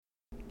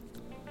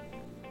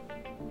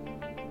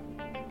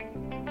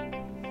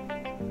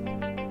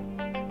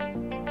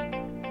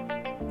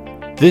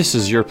This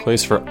is your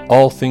place for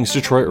all things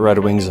Detroit Red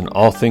Wings and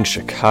all things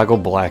Chicago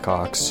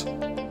Blackhawks.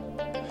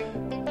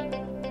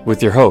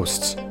 With your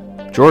hosts,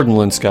 Jordan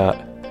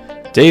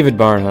Linscott, David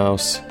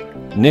Barnhouse,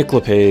 Nick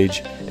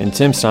LePage, and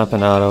Tim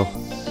Stompanato.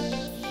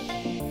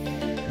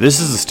 This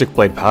is the Stick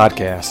Blade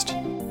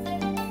Podcast.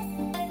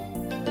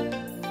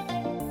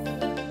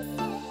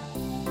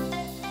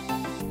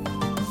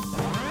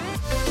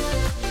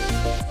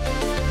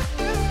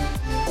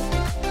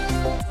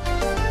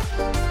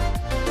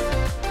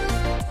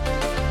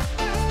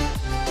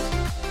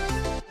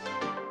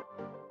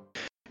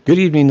 Good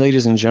evening,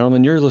 ladies and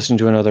gentlemen. You're listening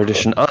to another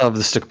edition of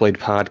the Stick Blade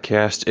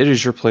Podcast. It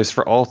is your place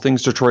for all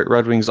things Detroit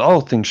Red Wings, all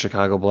things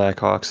Chicago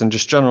Blackhawks, and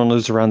just general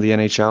news around the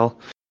NHL.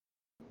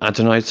 On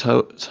tonight's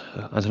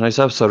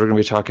episode, we're going to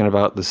be talking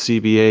about the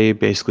CBA,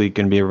 basically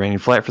going to be remaining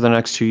flat for the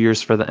next 2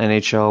 years for the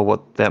NHL,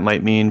 what that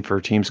might mean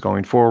for teams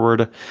going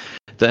forward.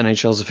 The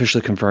NHL is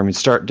officially confirming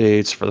start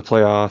dates for the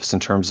playoffs in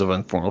terms of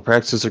when formal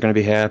practices are going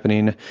to be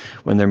happening,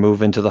 when they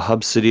move into the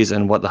hub cities,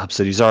 and what the hub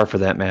cities are for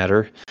that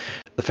matter.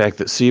 The fact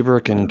that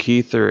Seabrook and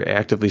Keith are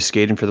actively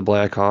skating for the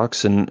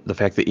Blackhawks, and the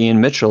fact that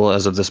Ian Mitchell,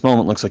 as of this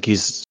moment, looks like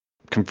he's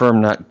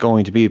confirmed not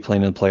going to be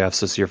playing in the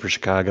playoffs this year for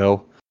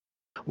Chicago.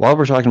 While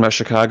we're talking about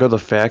Chicago, the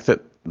fact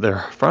that their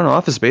front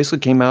office basically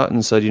came out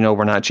and said,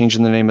 we're not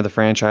changing the name of the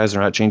franchise,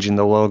 we're not changing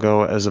the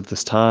logo as of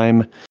this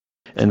time,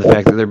 and the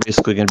fact that they're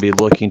basically going to be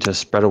looking to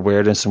spread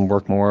awareness and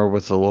work more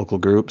with the local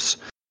groups.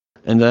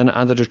 And then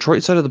on the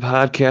Detroit side of the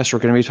podcast, we're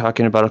going to be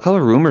talking about a couple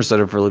of rumors that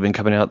have really been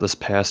coming out this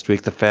past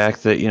week. The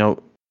fact that,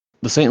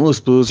 the St. Louis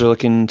Blues are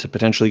looking to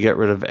potentially get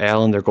rid of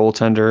Allen, their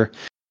goaltender,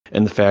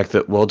 and the fact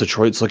that,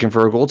 Detroit's looking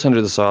for a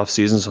goaltender this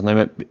offseason, so they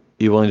might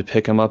be willing to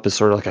pick him up as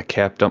sort of like a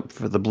cap dump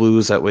for the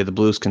Blues. That way the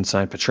Blues can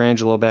sign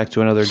Pietrangelo back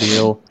to another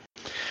deal.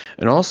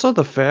 And also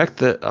the fact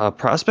that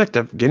prospect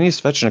Evgeny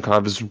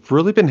Svechnikov has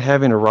really been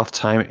having a rough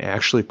time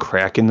actually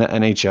cracking the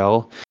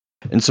NHL.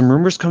 And some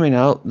rumors coming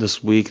out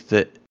this week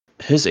that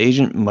his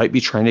agent might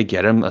be trying to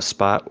get him a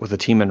spot with a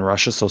team in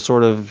Russia. So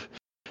sort of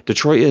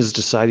Detroit is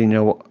deciding,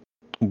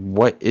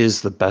 what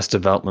is the best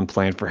development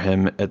plan for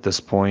him at this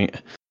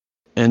point.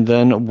 And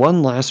then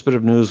one last bit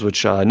of news,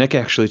 which Nick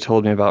actually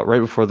told me about right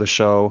before the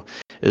show,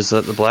 is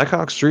that the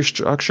Blackhawks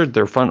restructured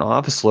their front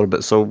office a little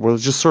bit. So we'll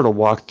just sort of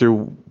walk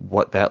through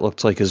what that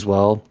looked like as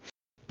well.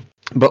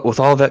 But with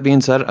all that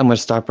being said, I'm going to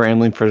stop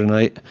rambling for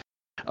tonight.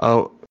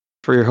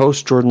 For your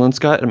host, Jordan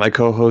Linscott, and my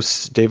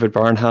co-hosts, David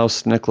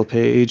Barnhouse, Nick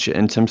LePage,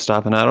 and Tim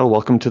Stompanato,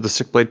 welcome to the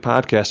Sick Blade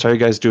Podcast. How are you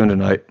guys doing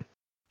tonight?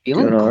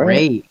 Feeling great.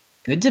 Right.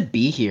 Good to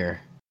be here.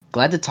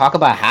 Glad to talk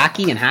about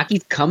hockey, and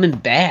hockey's coming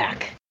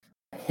back.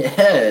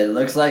 Yeah, it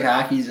looks like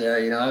hockey's,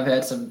 I've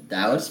had some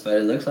doubts, but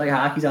it looks like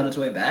hockey's on its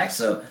way back,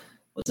 so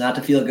what's not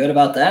to feel good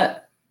about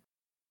that?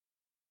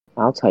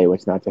 I'll tell you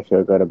what's not to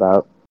feel good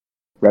about.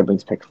 Red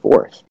Wings picked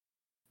fourth.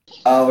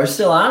 Oh, we're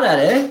still on that,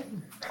 eh?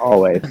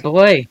 Always.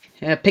 Boy,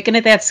 picking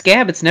at that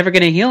scab, it's never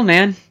going to heal,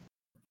 man.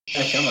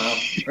 Yeah, come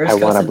on. I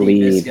want to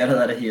bleed. Gotta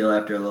let it heal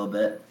after a little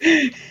bit.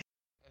 I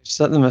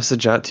sent the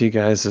message out to you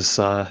guys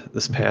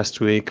this past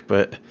week,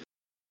 but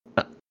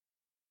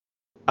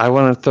I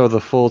want to throw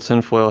the full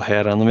tinfoil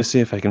hat on. Let me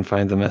see if I can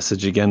find the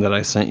message again that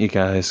I sent you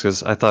guys,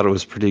 because I thought it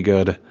was pretty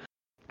good. I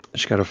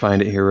just got to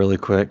find it here really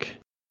quick.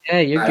 Yeah,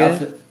 you're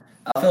good.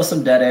 I'll fill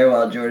some dead air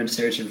while Jordan's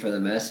searching for the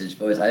message.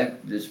 Boys,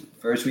 this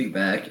first week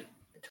back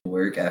to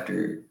work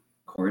after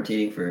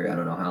quarantining for, I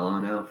don't know how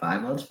long now,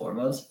 5 months, 4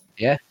 months?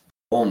 Yeah.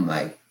 Oh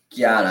my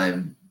God,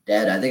 I'm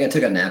dead. I think I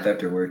took a nap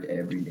after work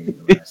every day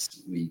the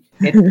last week.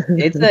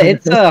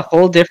 It's a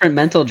whole different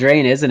mental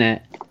drain, isn't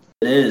it?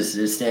 It is.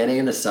 Just standing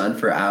in the sun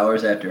for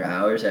hours after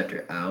hours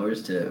after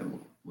hours to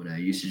when I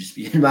used to just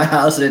be in my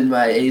house in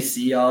my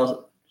AC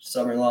all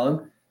summer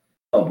long.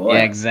 Oh, boy.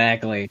 Yeah,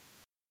 exactly.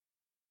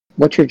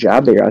 What's your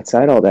job that you're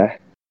outside all day?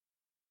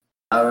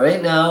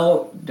 Right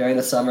now, during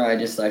the summer, I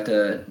just like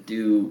to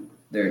do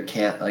their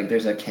camp. Like,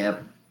 there's a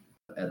camp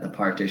at the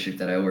park district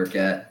that I work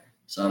at.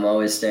 So I'm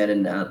always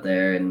standing out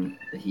there in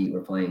the heat.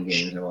 We're playing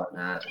games and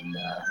whatnot. And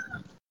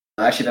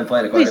I've actually been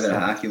playing quite a bit of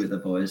hockey with the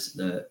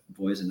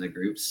boys in the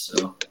groups.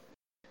 So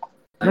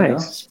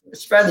nice.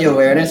 Spread the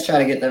awareness, try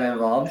to get them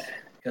involved.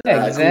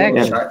 Yeah,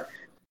 exactly.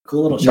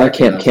 Cool little I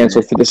can't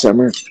cancel for the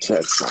summer. So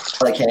it sucks.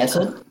 They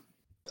canceled?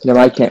 No,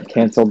 I can't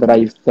cancel, but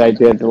I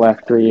did the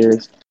last 3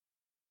 years.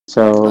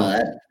 So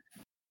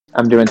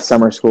I'm doing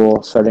summer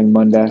school starting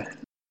Monday.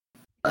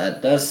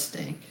 That does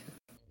stink.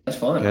 That's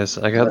fun. Yes,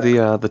 I got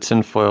the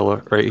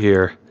tinfoil right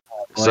here.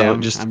 Boy, So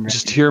I'm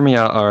just hear me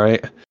out, all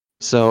right?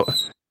 So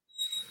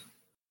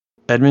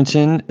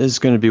Edmonton is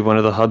going to be one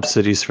of the hub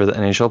cities for the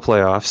NHL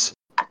playoffs.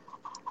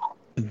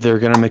 They're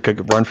going to make a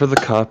run for the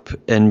cup,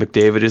 and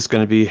McDavid is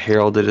going to be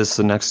heralded as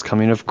the next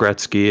coming of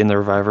Gretzky and the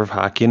reviver of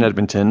hockey in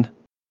Edmonton.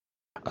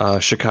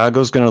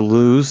 Chicago's going to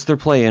lose their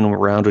play-in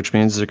round, which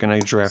means they're going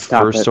to draft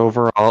first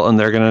overall, and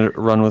they're going to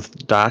run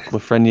with Doc,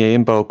 Lafreniere,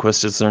 and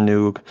Boquist as their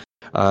new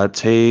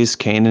Tays,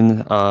 Kane,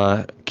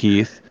 and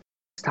Keith.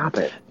 Stop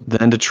it.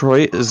 Then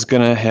Detroit is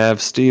going to have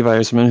Steve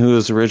Yzerman, who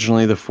was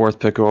originally the fourth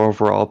pick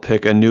overall,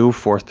 pick a new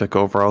fourth pick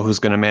overall, who's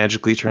going to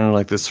magically turn into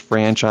like this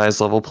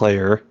franchise-level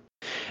player.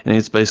 And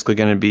it's basically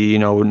going to be,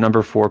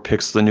 number 4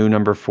 picks the new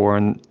number 4,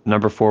 and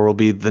number 4 will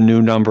be the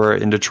new number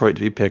in Detroit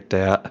to be picked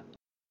at.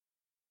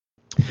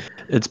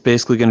 It's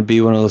basically going to be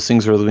one of those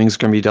things where the Wings are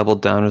going to be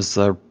doubled down as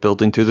they're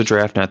building through the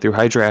draft, not through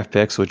high draft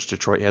picks, which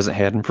Detroit hasn't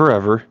had in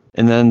forever.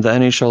 And then the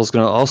NHL is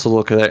going to also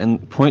look at that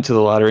and point to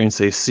the lottery and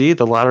say, see,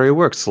 the lottery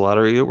works. The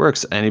lottery, it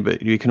works.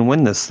 Anybody, you can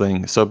win this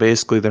thing. So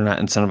basically, they're not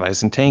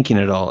incentivizing tanking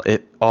at all.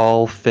 It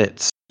all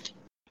fits.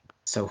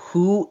 So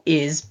who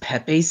is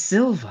Pepe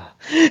Silva?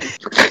 Who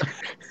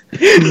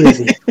is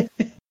he?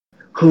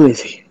 Who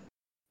is he?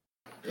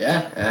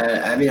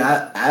 Yeah, I mean,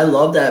 I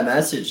love that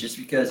message just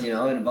because, it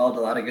involved a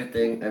lot of good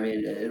things. I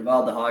mean, it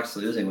involved the Hawks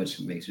losing, which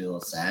makes me a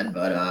little sad,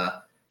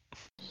 but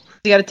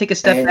you got to take a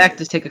step back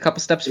to take a couple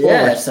steps forward.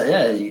 Yeah,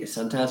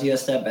 sometimes you got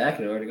to step back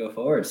in order to go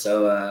forward.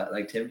 So,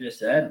 like Tim just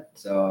said,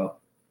 so,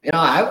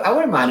 I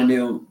wouldn't mind a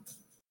new,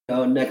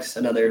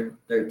 another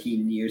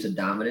 13 years of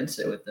dominance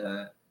with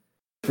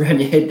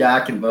Renier,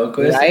 Doc, and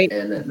Boquist, right?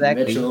 And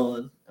Exactly.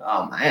 Mitchell.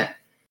 Oh, man.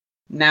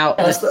 Now,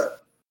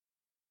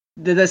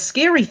 the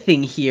scary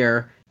thing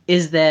here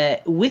is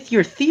that with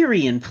your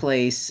theory in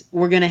place,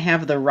 we're going to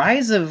have the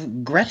rise of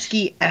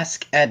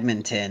Gretzky-esque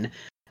Edmonton,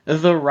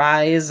 the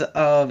rise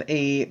of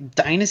a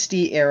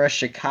dynasty-era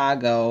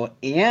Chicago,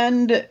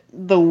 and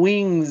the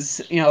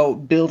Wings,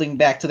 building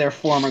back to their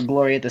former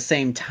glory at the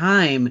same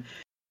time.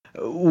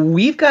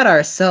 We've got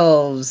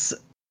ourselves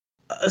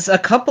a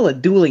couple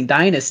of dueling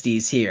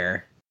dynasties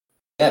here.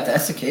 Yeah, if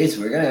that's the case,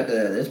 we're going to have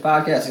to, this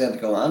podcast is going to have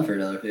to go on for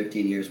another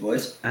 15 years,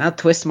 boys. I'll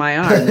twist my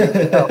arm.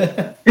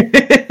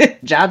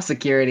 Job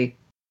security.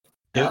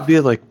 It would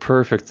be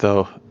perfect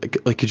though.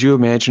 Like, could you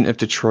imagine if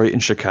Detroit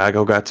and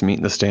Chicago got to meet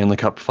in the Stanley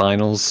Cup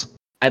Finals?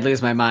 I'd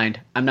lose my mind.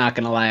 I'm not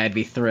gonna lie, I'd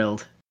be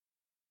thrilled.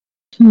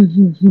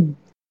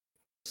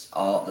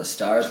 All the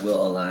stars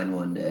will align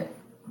one day.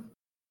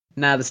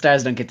 Nah, the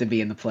Stars don't get to be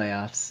in the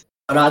playoffs.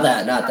 Oh, not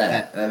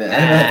that. I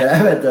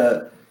meant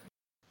the.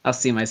 I'll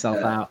see myself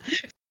out.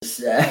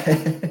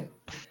 The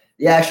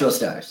actual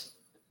Stars,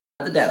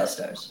 not the Dallas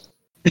Stars.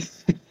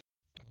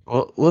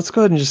 Well, let's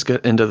go ahead and just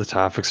get into the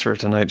topics for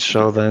tonight's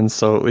show then,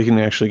 so we can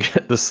actually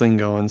get this thing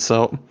going.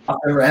 So, off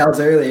the rails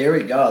early. Here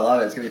we go. I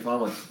love it. It's gonna be a fun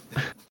one.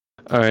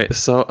 All right.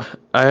 So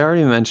I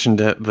already mentioned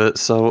it, but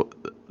so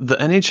the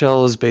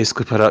NHL has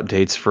basically put out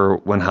dates for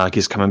when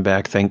hockey's coming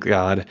back. Thank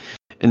God.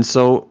 And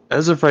so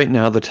as of right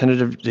now, the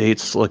tentative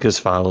dates look as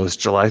follows: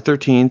 July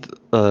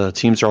 13th,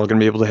 teams are all going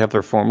to be able to have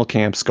their formal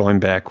camps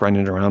going back,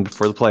 running around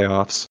before the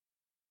playoffs.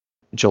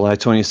 July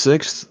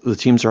 26th, the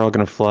teams are all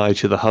going to fly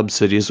to the hub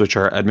cities, which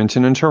are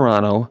Edmonton and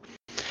Toronto.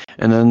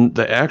 And then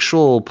the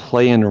actual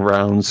play-in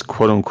rounds,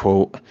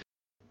 quote-unquote,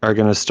 are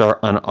going to start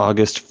on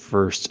August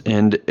 1st.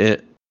 And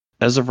it,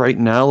 as of right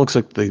now, looks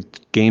like the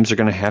games are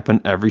going to happen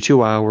every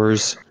 2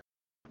 hours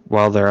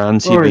while they're on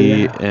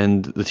TV,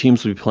 and the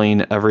teams will be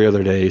playing every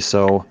other day.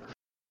 So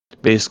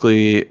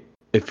basically,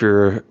 if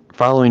you're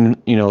following,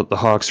 the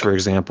Hawks, for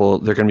example,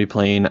 they're going to be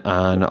playing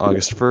on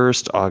August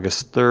 1st,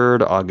 August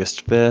 3rd,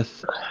 August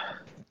 5th.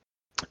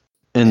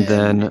 And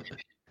then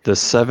the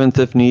 7th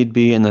if need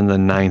be, and then the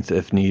 9th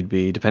if need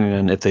be, depending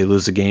on if they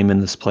lose a game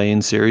in this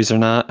play-in series or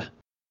not.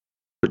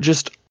 But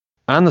just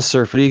on the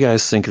surface, what do you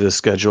guys think of this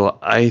schedule?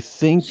 I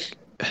think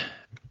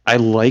I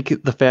like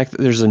the fact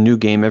that there's a new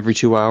game every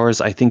 2 hours.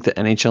 I think the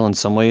NHL in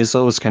some ways,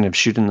 though, is kind of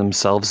shooting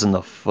themselves in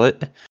the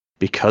foot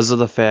because of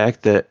the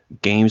fact that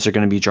games are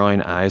going to be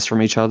drawing eyes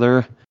from each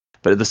other.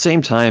 But at the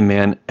same time,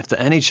 man, if the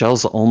NHL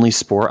is the only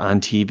sport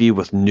on TV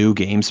with new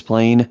games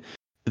playing,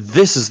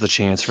 this is the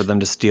chance for them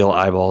to steal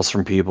eyeballs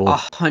from people.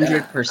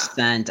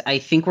 100%. I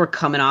think we're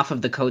coming off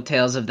of the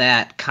coattails of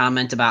that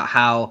comment about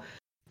how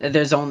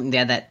there's only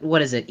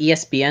what is it,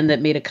 ESPN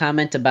that made a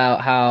comment about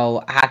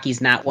how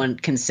hockey's not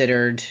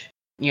considered,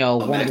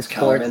 one of the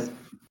sports.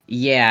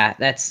 Yeah,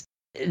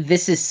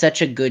 this is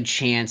such a good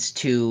chance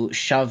to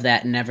shove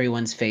that in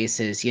everyone's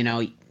faces.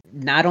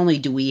 Not only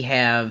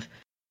did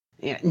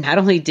the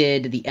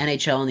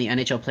NHL and the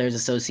NHL Players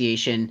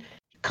Association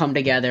come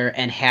together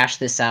and hash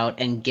this out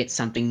and get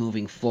something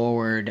moving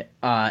forward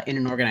in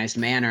an organized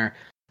manner,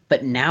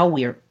 but now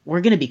we're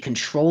going to be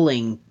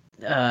controlling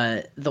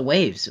the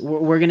waves.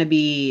 We're going to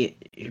be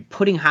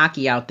putting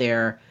hockey out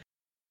there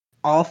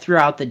all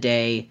throughout the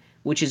day,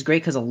 which is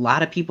great because a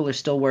lot of people are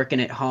still working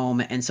at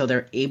home, and so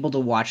they're able to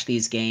watch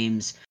these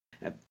games.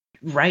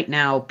 Right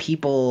now,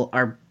 people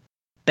are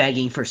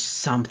begging for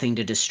something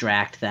to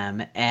distract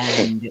them,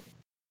 and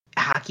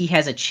hockey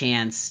has a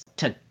chance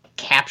to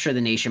capture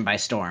the nation by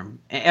storm,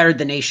 or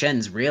the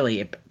nations,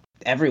 really,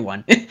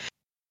 everyone.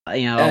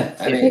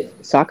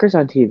 Soccer's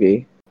on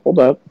TV. Hold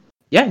up.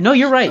 Yeah, no,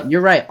 you're right.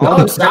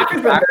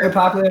 Soccer's been very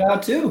popular now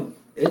too.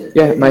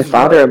 My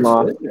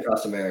father-in-law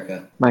across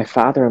America. My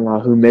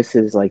father-in-law, who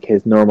misses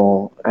his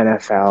normal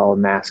NFL,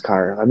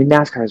 NASCAR. I mean,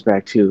 NASCAR's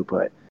back too,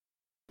 but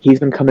he's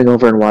been coming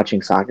over and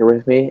watching soccer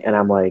with me, and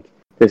I'm like,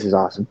 this is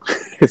awesome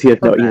because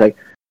he's like,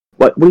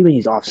 what do you mean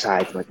he's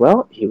offsides? I'm like,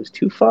 well, he was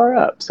too far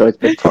up, so it's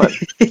been fun.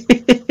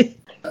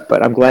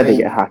 But I'm glad to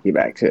get hockey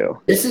back too.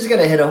 This is going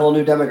to hit a whole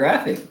new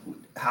demographic.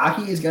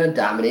 Hockey is going to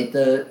dominate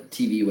the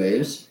TV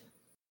waves.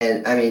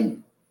 And I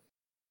mean,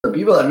 the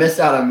people that missed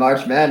out on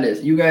March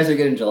Madness, you guys are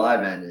getting July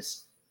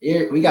Madness.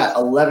 Here, we got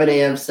 11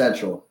 a.m.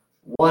 Central,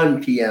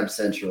 1 p.m.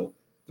 Central,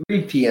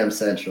 3 p.m.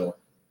 Central,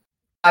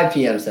 5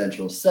 p.m.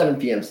 Central, 7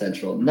 p.m.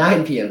 Central,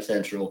 9 p.m.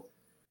 Central.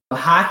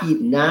 Hockey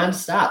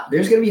nonstop.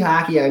 There's going to be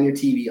hockey on your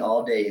TV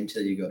all day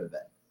until you go to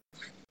bed.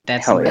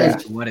 That's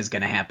what is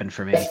going to happen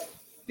for me.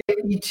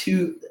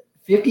 52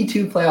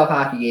 playoff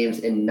hockey games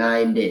in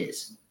 9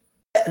 days.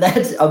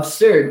 That's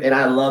absurd, and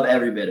I love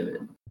every bit of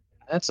it.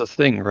 That's the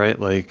thing, right?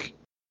 Like,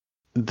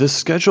 the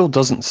schedule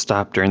doesn't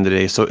stop during the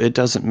day, so it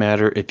doesn't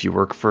matter if you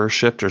work first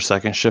shift or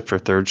second shift or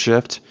third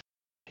shift.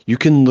 You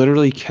can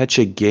literally catch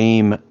a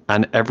game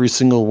on every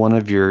single one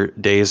of your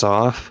days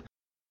off,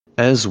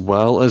 as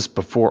well as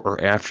before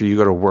or after you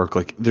go to work.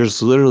 Like,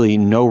 there's literally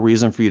no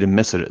reason for you to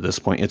miss it at this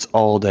point. It's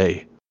all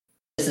day.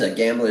 This is a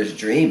gambler's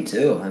dream,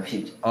 too. I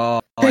mean,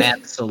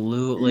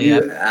 absolutely.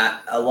 I'm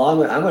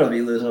going to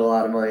be losing a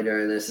lot of money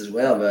during this as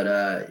well, but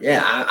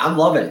I'm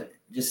loving it.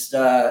 Just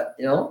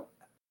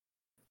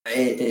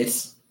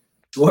it's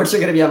sports are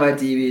going to be on my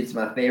TV. It's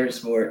my favorite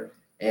sport,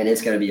 and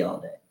it's going to be all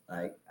day.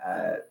 Like,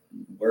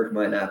 work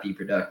might not be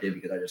productive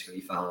because I'm just going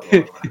to be following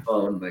along on my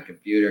phone, my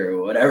computer,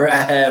 or whatever I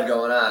have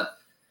going on.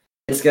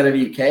 It's going to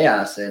be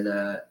chaos, and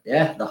the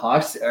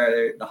Hawks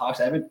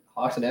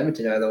and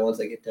Edmonton are the ones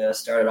that get to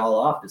start it all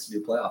off, this new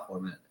playoff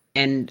format.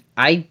 And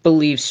I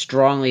believe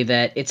strongly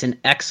that it's an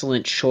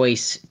excellent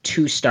choice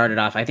to start it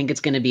off. I think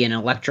it's going to be an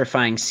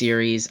electrifying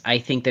series. I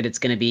think that it's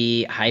going to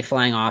be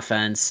high-flying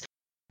offense.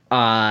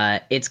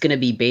 It's going to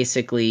be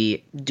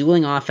basically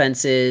dueling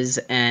offenses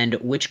and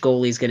which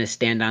goalie is going to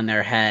stand on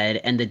their head,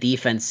 and the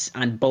defense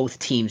on both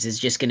teams is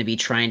just going to be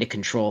trying to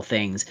control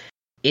things.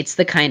 It's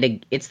the kind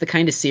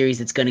of series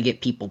that's going to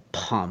get people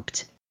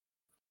pumped.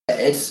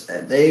 I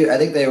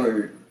think they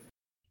were.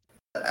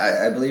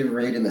 I believe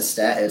reading the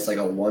stat, it's like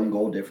a 1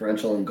 goal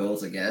differential in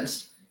goals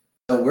against.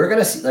 So we're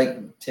gonna see,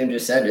 like Tim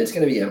just said, it's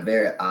gonna be a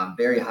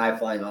very high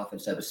flying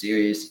offense type of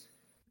series.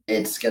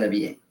 It's gonna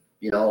be,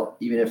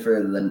 even if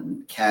for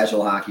the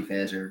casual hockey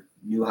fans or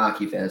new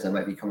hockey fans that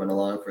might be coming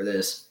along for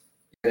this,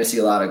 you're gonna see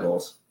a lot of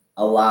goals,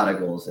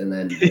 and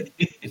then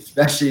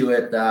especially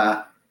with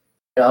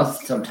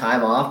some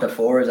time off, the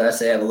forwards I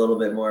say have a little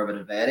bit more of an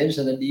advantage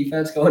than the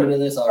defense going into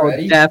this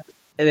already.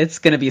 It's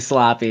gonna be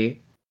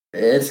sloppy.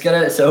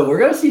 So we're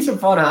gonna see some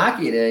fun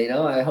hockey today.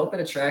 I hope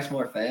it attracts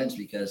more fans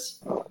because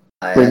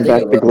bring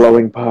back the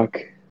glowing puck.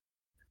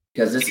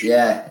 Because this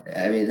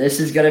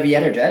is gonna be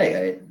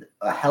energetic.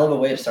 A hell of a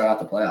way to start off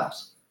the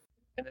playoffs.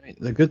 And I mean,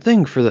 the good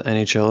thing for the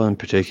NHL in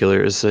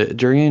particular is that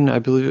during, I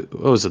believe,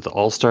 the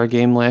All-Star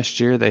game last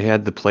year, they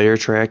had the player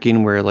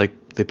tracking where like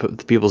they put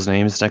the people's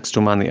names next to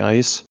them on the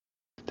ice.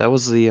 That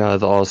was the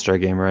All-Star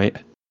game, right?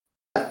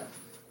 That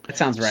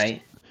sounds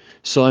right.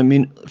 So, I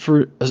mean,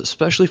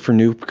 especially for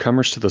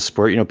newcomers to the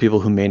sport,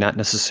 people who may not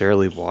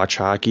necessarily watch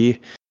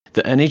hockey,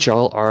 the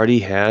NHL already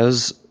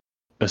has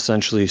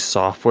essentially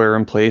software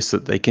in place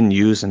that they can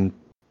use and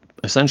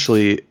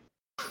essentially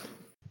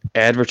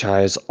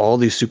advertise all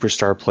these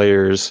superstar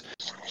players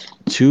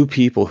to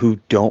people who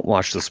don't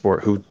watch the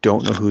sport, who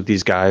don't know who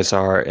these guys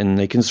are, and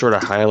they can sort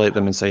of highlight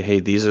them and say, hey,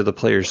 these are the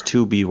players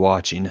to be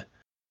watching.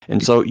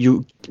 And so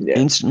you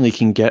instantly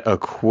can get a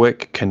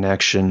quick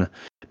connection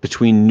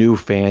between new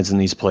fans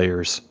and these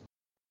players.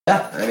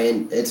 Yeah, I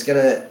mean, it's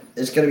gonna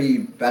be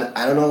better.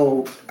 I don't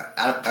know.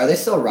 Are they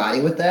still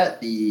riding with that?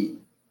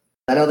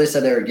 I know they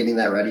said they were getting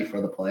that ready for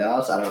the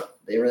playoffs.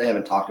 They really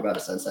haven't talked about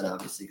it since then,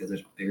 obviously, because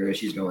there's bigger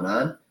issues going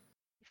on.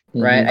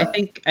 Right.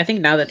 I think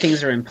now that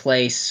things are in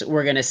place,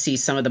 we're gonna see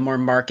some of the more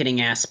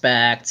marketing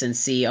aspects and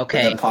see,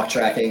 okay, the puck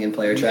tracking and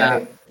player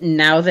tracking.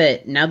 Now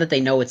that they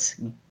know it's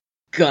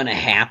gonna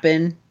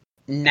happen,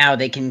 now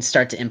they can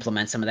start to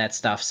implement some of that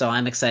stuff. So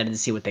I'm excited to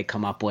see what they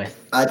come up with.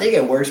 I think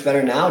it works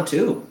better now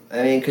too.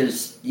 I mean,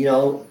 because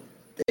the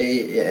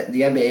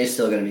NBA is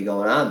still going to be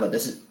going on, but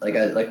this is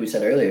like we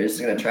said earlier, this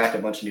is going to attract a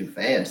bunch of new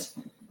fans.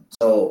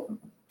 So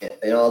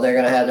they're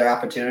going to have their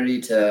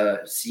opportunity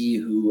to see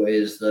who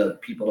is the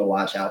people to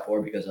watch out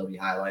for because they'll be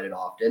highlighted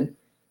often,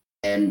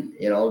 and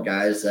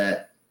guys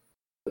that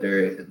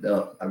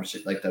I'm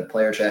sure, like the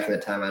player tracking the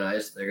time on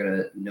ice, they're going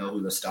to know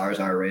who the stars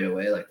are right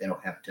away. Like they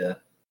don't have to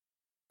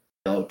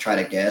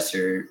try to guess,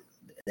 or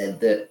they're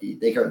going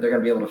to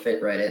be able to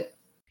fit right in.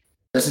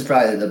 This is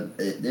probably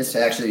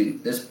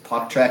this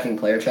puck tracking,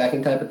 player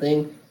tracking type of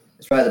thing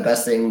is probably the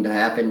best thing to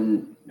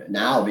happen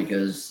now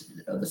because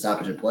of the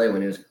stoppage of play.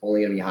 When it was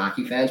only going to be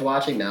hockey fans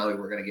watching, now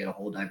we're going to get a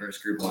whole diverse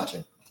group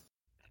watching.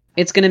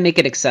 It's going to make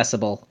it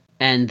accessible,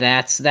 and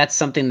that's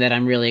something that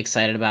I'm really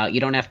excited about.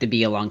 You don't have to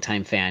be a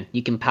longtime fan.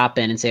 You can pop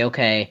in and say,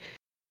 okay,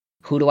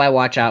 who do I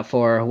watch out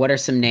for? What are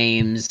some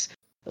names?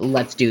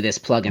 Let's do this,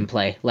 plug and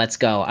play. Let's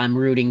go. I'm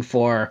rooting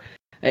for,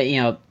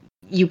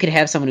 you could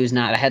have someone doesn't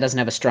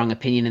have a strong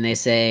opinion, and they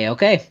say,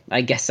 okay,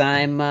 I guess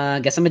I'm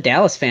a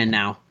Dallas fan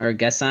now, or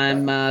guess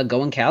I'm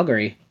going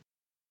Calgary.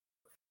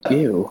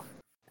 Ew.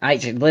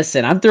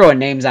 Listen, I'm throwing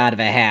names out of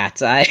a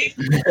hat. I'm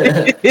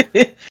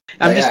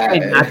just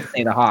trying not to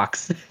say the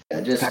Hawks.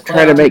 Just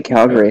trying to make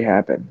Calgary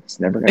happen. It's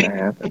never going to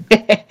happen.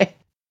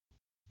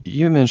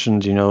 You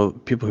mentioned,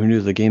 people who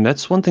knew the game.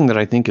 That's one thing that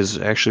I think is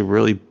actually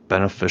really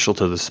beneficial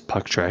to this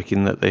puck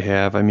tracking that they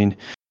have. I mean,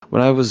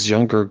 when I was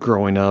younger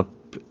growing up,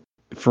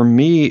 for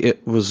me,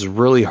 it was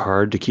really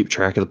hard to keep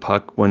track of the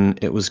puck when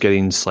it was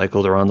getting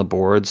cycled around the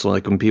boards,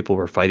 like when people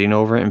were fighting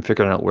over it and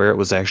figuring out where it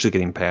was actually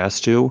getting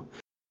passed to.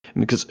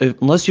 Because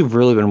unless you've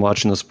really been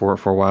watching the sport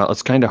for a while,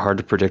 it's kind of hard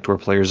to predict where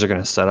players are going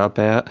to set up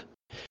at.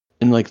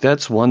 And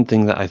that's one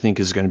thing that I think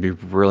is going to be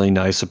really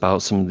nice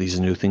about some of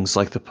these new things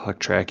like the puck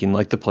tracking,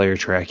 like the player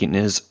tracking,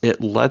 is it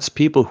lets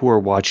people who are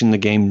watching the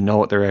game know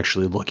what they're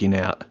actually looking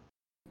at.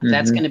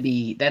 That's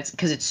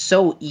because it's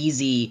so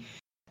easy.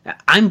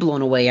 I'm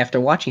blown away after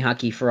watching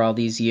hockey for all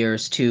these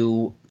years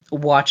to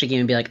watch a game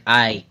and be like,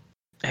 I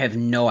have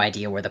no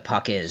idea where the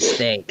puck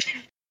is.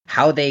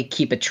 How they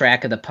keep a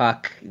track of the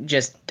puck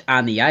just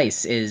on the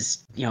ice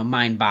is,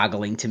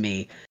 mind-boggling to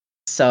me.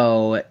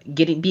 So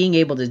being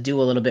able to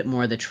do a little bit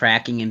more of the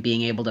tracking and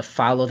being able to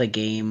follow the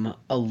game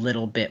a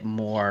little bit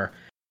more,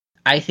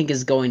 I think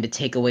is going to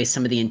take away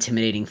some of the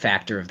intimidating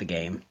factor of the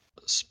game.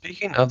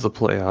 Speaking of the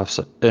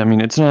playoffs, I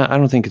mean, I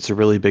don't think it's a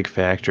really big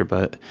factor,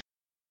 but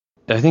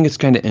I think it's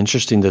kind of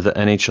interesting that the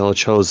NHL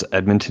chose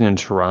Edmonton and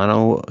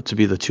Toronto to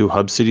be the two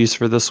hub cities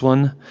for this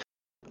one.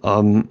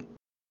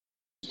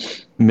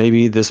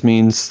 Maybe this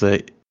means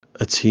that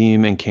a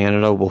team in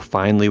Canada will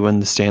finally win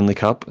the Stanley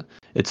Cup.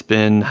 It's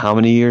been how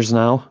many years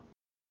now?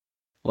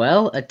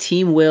 Well, a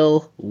team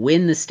will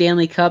win the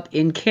Stanley Cup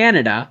in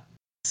Canada.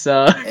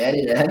 So And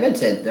in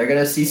Edmonton, they're going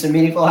to see some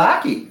meaningful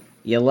hockey.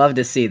 You love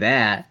to see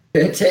that.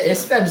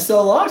 It's been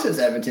so long since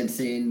Edmonton's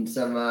seen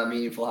some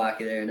meaningful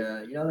hockey there, and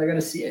they're going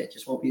to see it.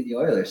 Just won't be the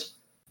Oilers.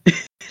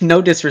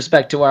 No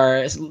disrespect to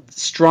our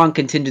strong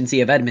contingency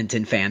of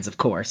Edmonton fans, of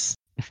course.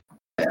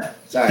 Yeah,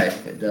 sorry.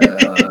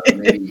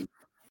 Maybe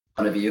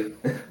one of you.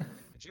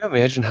 Could you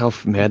imagine how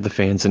mad the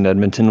fans in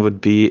Edmonton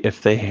would be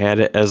if they had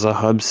it as a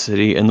hub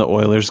city and the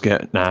Oilers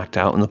get knocked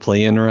out in the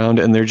play-in round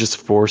and they're just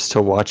forced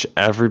to watch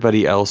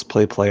everybody else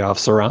play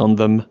playoffs around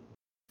them?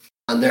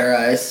 On their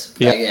ice.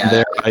 Yeah,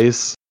 their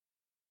ice.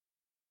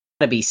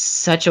 That'd be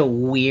such a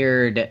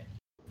weird...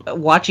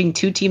 Watching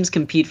two teams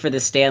compete for the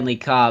Stanley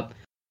Cup,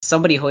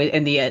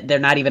 they're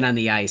not even on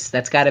the ice.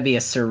 That's got to be a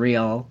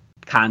surreal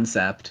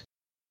concept.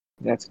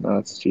 That's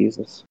nuts,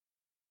 Jesus.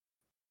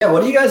 Yeah,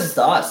 what are you guys'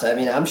 thoughts? I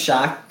mean, I'm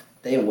shocked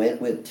they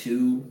went with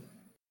two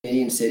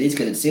Canadian cities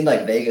because it seemed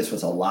like Vegas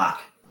was a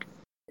lock.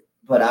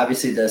 But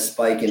obviously the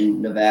spike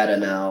in Nevada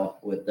now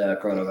with the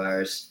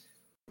coronavirus.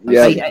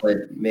 Yeah,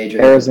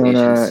 major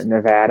Arizona,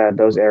 Nevada,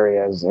 those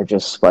areas are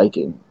just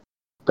spiking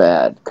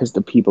bad because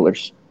the people are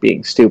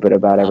being stupid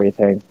about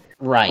everything.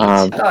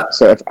 Right.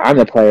 So if I'm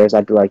the players,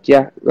 I'd be like,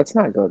 yeah, let's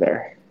not go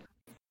there.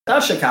 I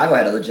thought Chicago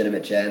had a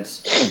legitimate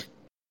chance.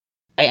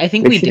 I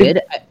think we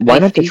did. Why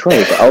not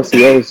Detroit? The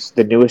LCA is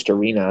the newest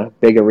arena,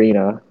 big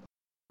arena.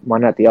 Why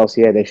not the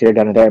LCA? They should have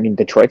done it there. I mean,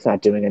 Detroit's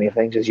not doing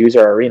anything. Just use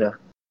our arena.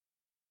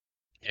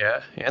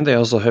 Yeah, and they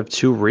also have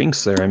two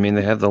rinks there. I mean,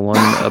 they have the one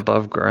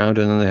above ground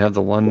and then they have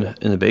the one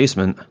in the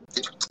basement.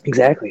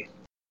 Exactly.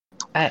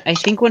 I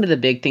think one of the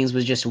big things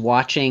was just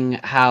watching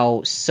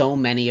how so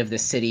many of the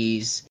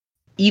cities,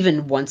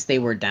 even once they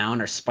were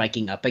down, are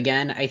spiking up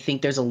again. I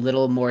think there's a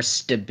little more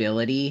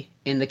stability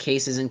in the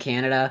cases in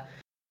Canada.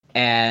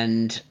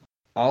 And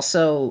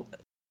also,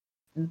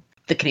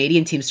 the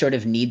Canadian teams sort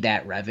of need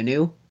that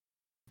revenue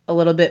a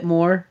little bit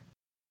more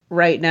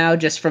right now,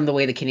 just from the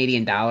way the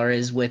Canadian dollar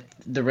is with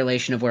the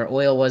relation of where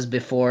oil was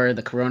before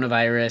the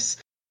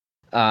coronavirus,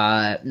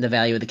 the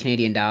value of the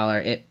Canadian dollar.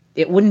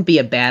 It wouldn't be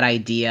a bad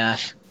idea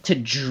to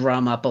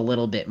drum up a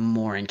little bit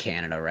more in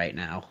Canada right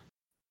now.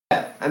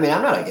 Yeah, I mean,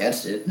 I'm not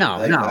against it. No.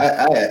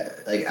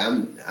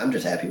 I'm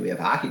just happy we have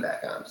hockey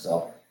back on.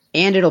 So.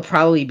 And it'll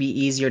probably be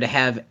easier to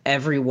have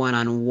everyone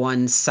on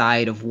one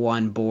side of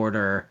one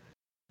border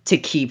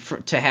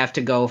to have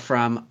to go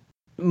from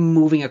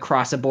moving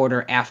across a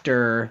border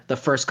after the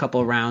first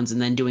couple rounds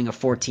and then doing a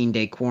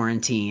 14-day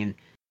quarantine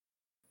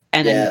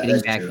and then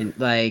getting back in.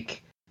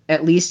 Like,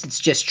 at least it's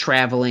just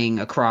traveling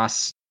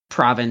across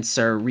province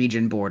or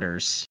region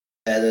borders.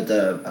 And with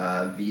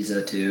the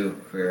visa too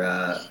for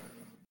what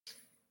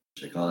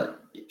should I call it?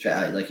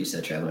 Like you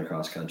said, traveling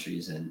across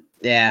countries and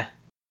yeah.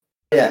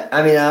 Yeah,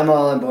 I mean, I'm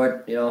all on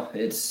board.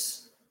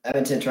 It's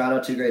Edmonton,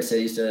 Toronto, two great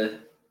cities to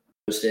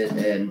host it,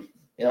 and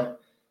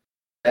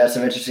have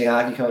some interesting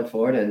hockey coming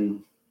forward.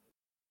 And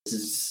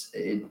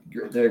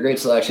they're great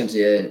selections.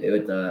 Yeah,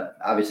 with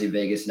obviously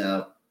Vegas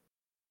now,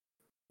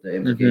 the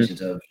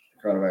implications of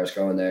coronavirus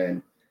going there,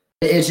 and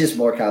it's just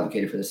more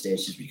complicated for the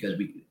States just because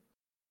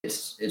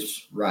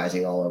it's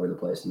rising all over the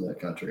place in the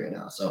country right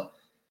now. So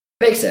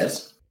it makes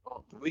sense.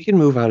 We can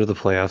move out of the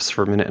playoffs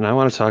for a minute, and I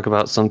want to talk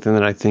about something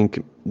that I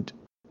think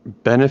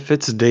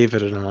benefits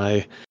David and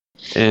I,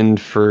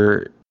 and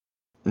for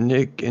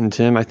Nick and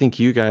Tim, I think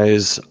you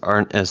guys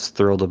aren't as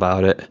thrilled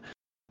about it.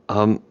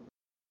 The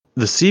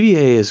CBA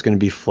is going to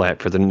be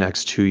flat for the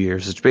next 2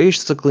 years, which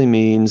basically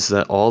means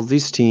that all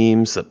these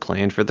teams that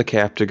planned for the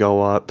cap to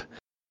go up,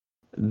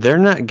 they're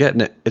not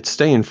getting it. It's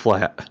staying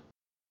flat.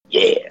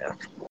 Yeah.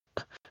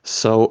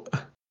 So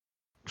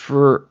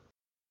for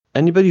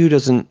anybody who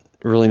doesn't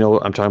really know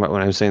what I'm talking about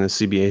when I'm saying the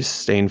CBA is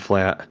staying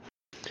flat,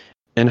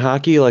 in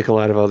hockey, like a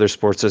lot of other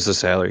sports, there's a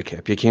salary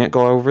cap. You can't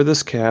go over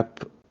this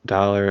cap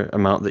dollar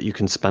amount that you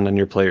can spend on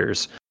your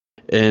players.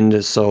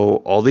 And so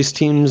all these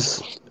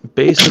teams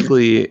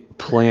basically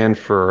plan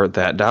for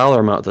that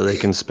dollar amount that they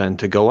can spend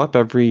to go up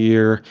every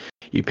year.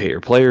 You pay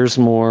your players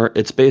more.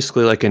 It's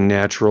basically like a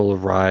natural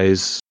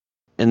rise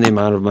in the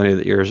amount of money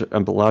that you're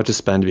allowed to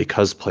spend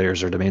because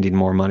players are demanding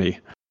more money.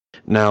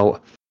 Now,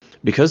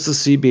 because the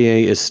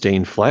CBA is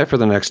staying flat for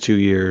the next 2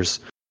 years,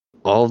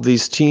 all of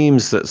these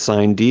teams that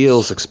sign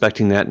deals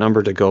expecting that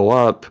number to go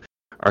up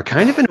are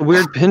kind of in a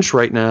weird pinch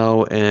right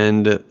now,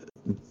 and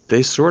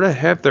they sort of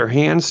have their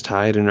hands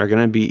tied and are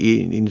going to be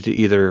needing to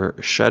either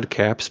shed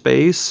cap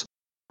space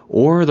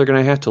or they're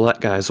going to have to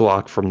let guys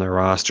walk from their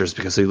rosters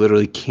because they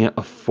literally can't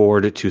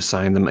afford to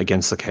sign them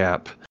against the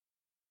cap.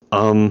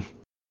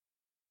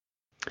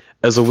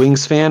 As a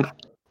Wings fan,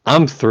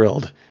 I'm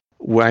thrilled.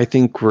 I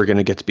think we're going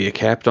to get to be a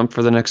cap dump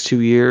for the next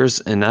 2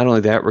 years, and not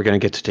only that, we're going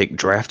to get to take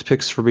draft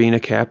picks for being a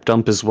cap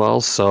dump as well,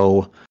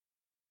 so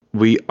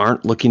we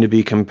aren't looking to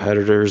be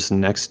competitors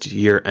next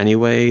year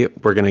anyway.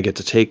 We're going to get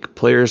to take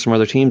players from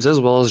other teams as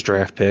well as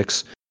draft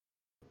picks,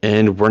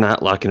 and we're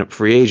not locking up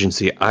free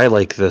agency. I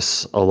like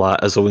this a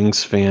lot as a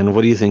Wings fan.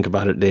 What do you think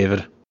about it,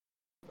 David?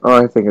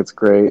 Oh, I think it's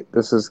great.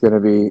 This is going to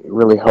be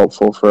really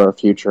helpful for our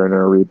future and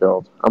our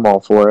rebuild. I'm all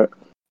for it.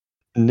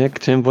 Nick,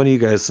 Tim, what do you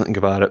guys think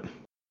about it?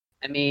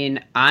 I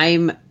mean,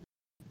 I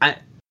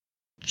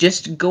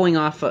just going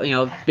off,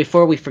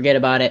 before we forget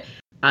about it,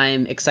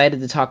 I'm excited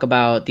to talk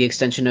about the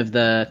extension of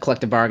the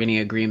collective bargaining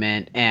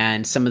agreement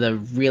and some of the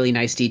really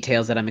nice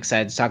details that I'm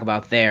excited to talk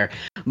about there.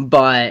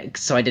 But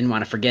so I didn't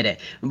want to forget it.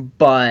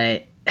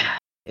 But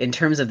in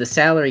terms of the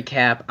salary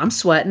cap, I'm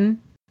sweating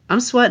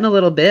a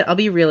little bit. I'll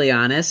be really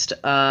honest.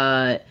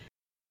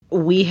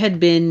 We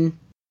had been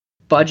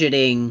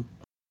budgeting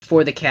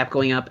for the cap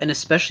going up, and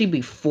especially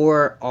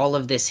before all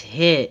of this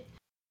hit,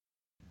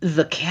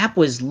 the cap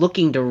was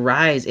looking to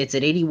rise. It's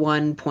at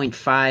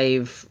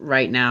 81.5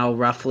 right now,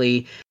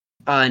 roughly,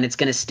 and it's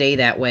going to stay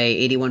that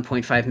way,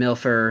 81.5 mil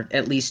for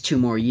at least 2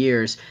 more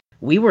years.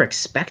 We were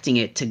expecting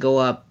it to go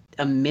up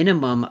a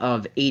minimum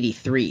of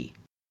 83,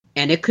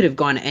 and it could have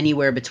gone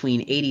anywhere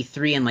between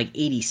 83 and like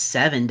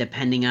 87,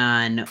 depending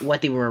on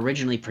what they were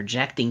originally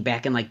projecting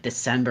back in like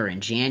December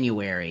and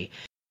January.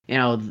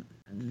 That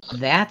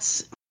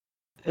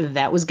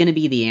was going to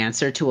be the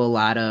answer to a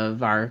lot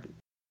of our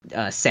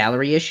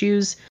salary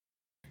issues.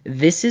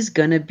 This is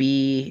going to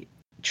be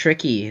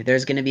tricky.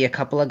 There's going to be a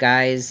couple of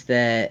guys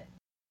that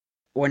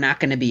we're not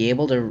going to be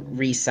able to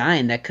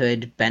re-sign that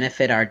could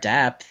benefit our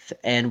depth,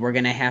 and we're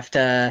going to have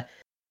to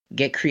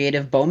get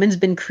creative. Bowman's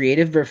been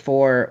creative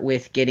before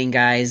with getting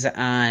guys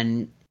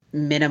on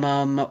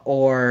minimum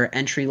or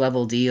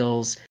entry-level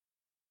deals.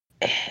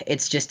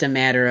 It's just a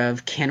matter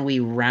of, can we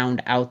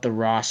round out the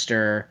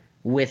roster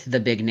with the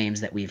big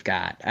names that we've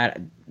got?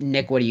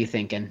 Nick, what are you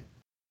thinking?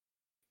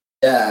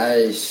 Yeah,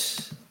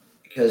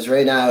 because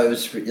right now it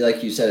was,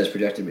 like you said, it's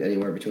projected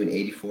anywhere between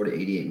 84 to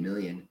 88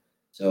 million.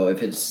 So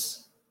if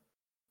it's,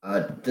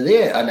 did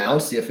they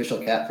announce the official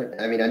cap?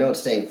 I know it's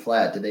staying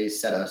flat. Did they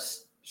set a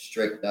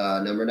strict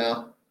number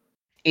now?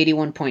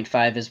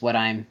 81.5 is what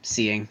I'm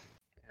seeing.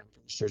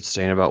 Sure, it's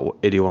staying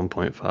about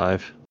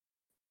 81.5.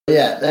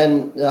 Yeah,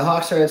 then the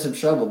Hawks are in some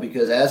trouble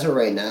because as of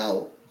right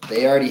now,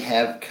 they already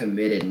have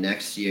committed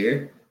next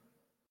year.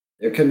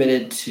 They're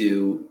committed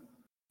to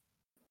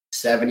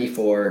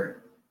 $74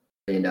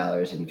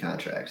 million in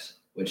contracts,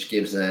 which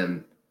gives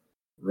them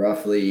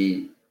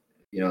roughly,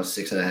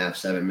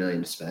 $6.5-7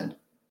 million to spend.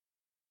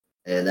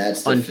 And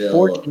that's to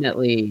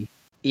unfortunately,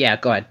 yeah,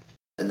 go ahead.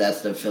 And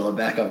that's to fill a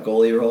backup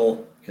goalie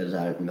role because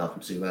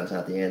Malcolm Subban's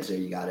not the answer.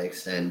 You got to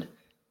extend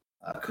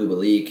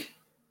Kubalik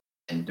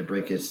and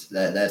DeBrincat's.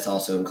 That's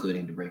also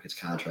including DeBrincat's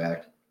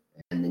contract,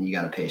 and then you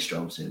got to pay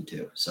Strome soon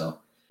too. So.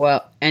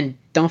 Well, and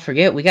don't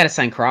forget, we got to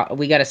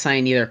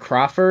sign either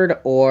Crawford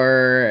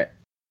or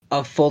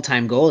a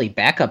full-time goalie.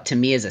 Backup to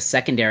me is a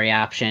secondary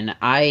option.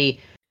 I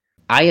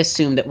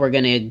assume that we're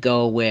going to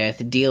go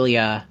with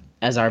Delia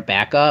as our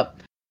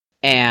backup,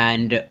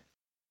 and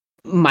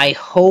my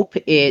hope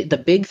is the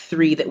big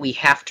three that we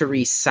have to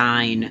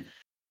re-sign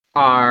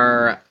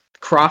are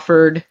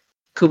Crawford,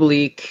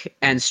 Kubalik,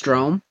 and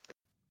Strome.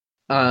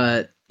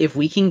 If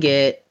we can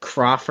get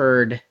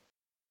Crawford,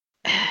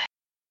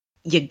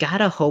 you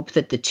gotta hope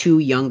that the 2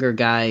 younger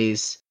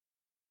guys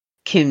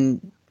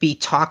can be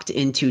talked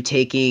into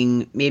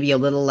taking maybe a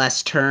little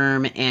less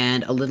term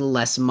and a little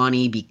less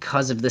money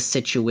because of the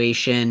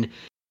situation.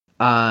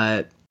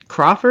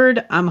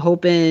 Crawford, I'm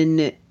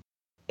hoping,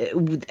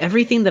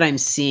 everything that I'm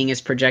seeing is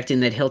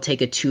projecting that he'll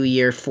take a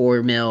 2-year,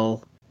 $4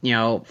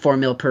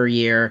 mil per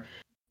year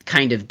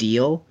kind of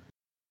deal,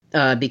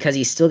 because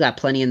he's still got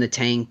plenty in the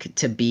tank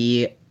to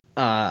be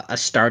a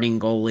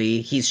starting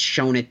goalie. He's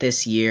shown it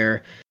this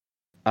year.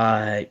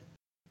 But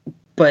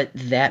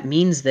that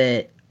means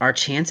that our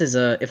chances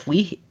of,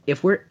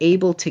 if we're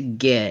able to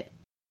get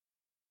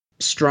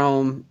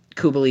Strome,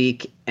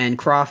 Kubalik, and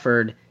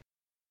Crawford,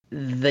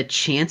 the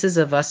chances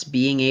of us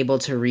being able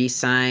to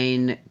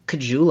re-sign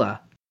Kajula,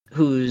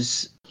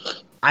 who's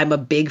I'm a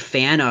big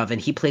fan of, and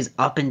he plays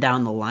up and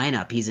down the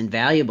lineup. He's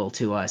invaluable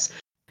to us.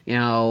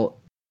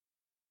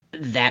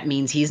 That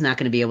means he's not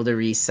going to be able to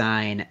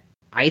re-sign.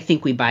 I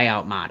think we buy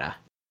out Mata.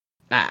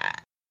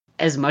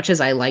 As much as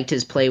I liked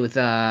his play with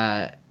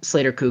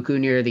Slater Cuckoo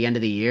near the end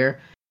of the year,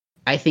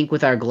 I think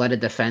with our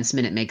glutted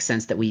defenseman, it makes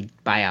sense that we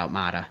buy out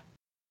Mata.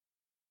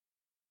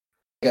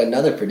 Got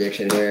another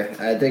prediction here.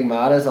 I think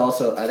Mata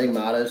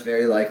is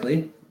very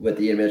likely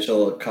with Ian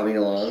Mitchell coming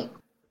along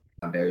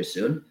very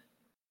soon.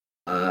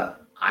 I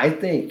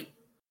don't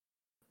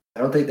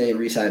think they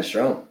re-sign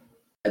Strome.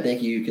 I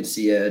think you could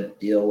see a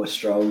deal with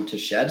Strome to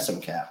shed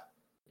some cap.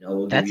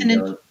 We'll give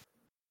you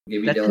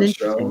Dylan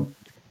Strome,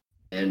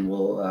 and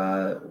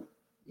we'll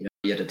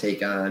you have to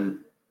take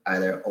on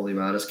either Oli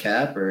Mata's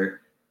cap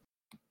or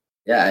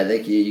I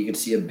think you could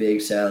see a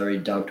big salary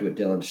dumped with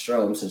Dylan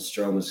Strome, since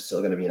Strome is still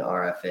going to be an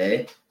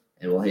RFA,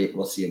 and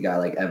we'll see a guy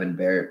like Evan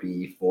Barrett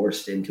be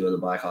forced into the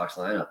Blackhawks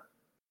lineup,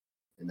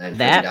 and then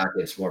Doc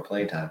gets more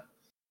playing time.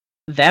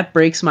 That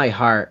breaks my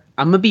heart.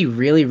 I'm gonna be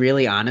really,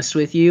 really honest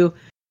with you,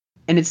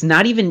 and it's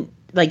not even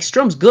like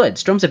Strome's good.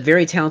 Strome's a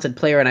very talented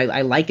player, and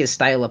I like his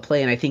style of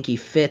play, and I think he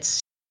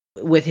fits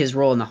with his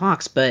role in the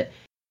Hawks. But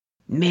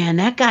man,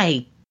 that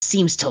guy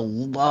seems to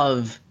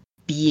love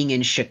being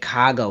in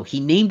Chicago. He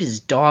named his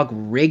dog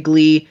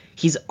Wrigley.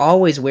 He's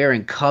always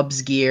wearing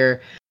Cubs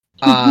gear.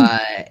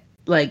 And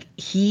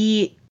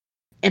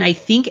I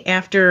think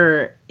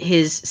after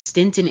his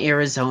stint in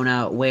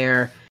Arizona,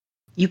 where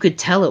you could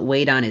tell it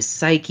weighed on his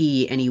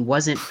psyche and he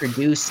wasn't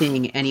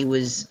producing and he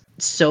was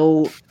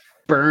so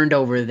burned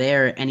over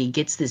there, and he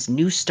gets this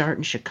new start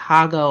in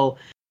Chicago,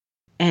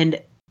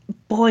 and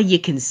boy, you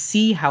can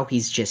see how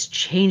he's just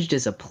changed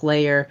as a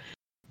player.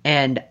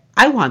 And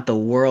I want the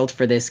world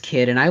for this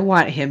kid, and I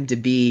want him to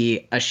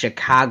be a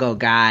Chicago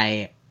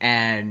guy.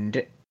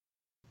 And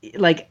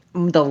like,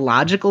 the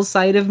logical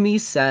side of me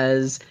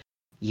says,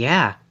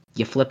 yeah,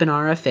 you flip an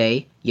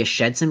RFA, you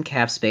shed some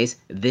cap space,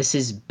 this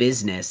is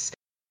business.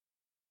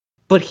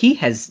 But he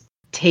has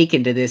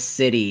taken to this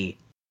city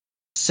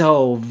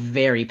so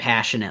very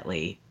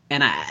passionately,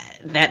 and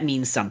that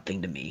means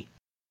something to me.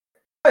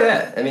 Oh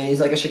yeah, I mean, he's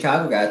like a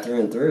Chicago guy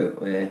through and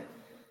through.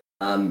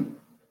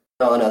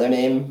 Another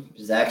name,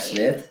 Zach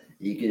Smith.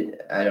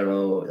 I don't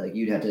know, like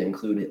you'd have to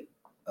include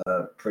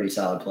a pretty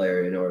solid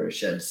player in order to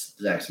shed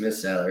Zach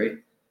Smith's salary.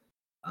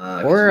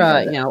 Or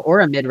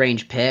a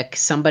mid-range pick,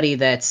 somebody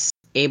that's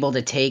able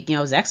to take.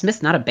 Zach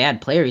Smith's not a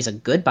bad player. He's a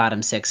good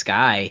bottom six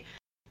guy.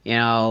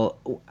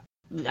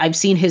 I've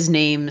seen his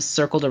name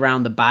circled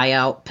around the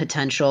buyout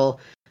potential,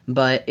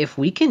 but if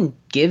we can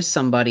give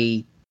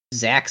somebody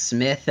Zach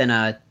Smith and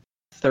a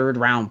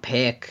third-round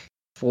pick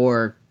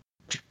for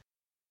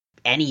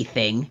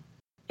anything,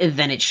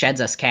 then it sheds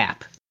us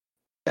cap.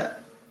 Yeah.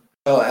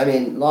 So, I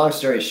mean, long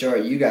story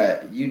short, you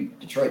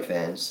Detroit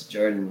fans,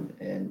 Jordan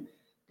and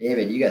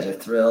David, you guys are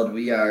thrilled.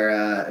 We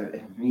are,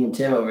 me and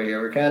Tim over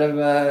here, we're kind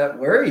of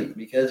worried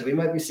because we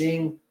might be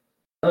seeing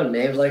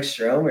names like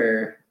Strome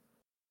or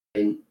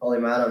Oli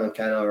Mata I'm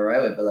kind of all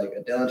right with, but like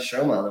a Dylan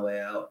Strome on the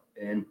way out.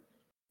 And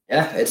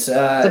yeah, it's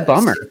a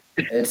bummer.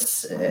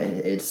 It's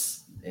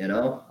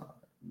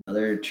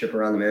another trip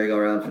around the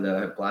merry-go-round for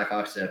the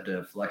Blackhawks to have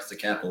to flex the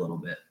cap a little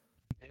bit.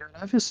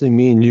 Obviously,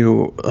 me and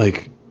you,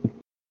 like,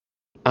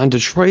 on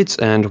Detroit's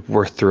end,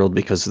 we're thrilled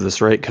because of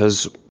this, right?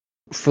 Because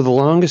for the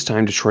longest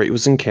time, Detroit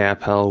was in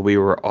cap hell. We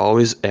were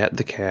always at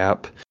the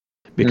cap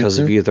because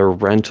of either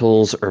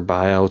rentals or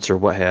buyouts or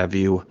what have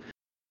you.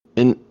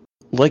 And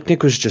like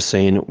Nick was just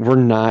saying, we're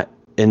not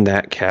in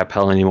that cap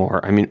hell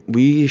anymore. I mean,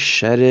 we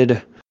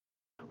shedded,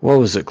 what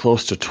was it,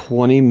 close to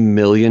 $20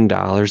 million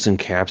in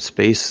cap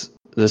space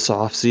this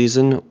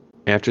offseason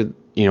after,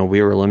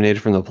 we were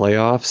eliminated from the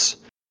playoffs.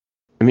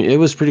 I mean, it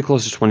was pretty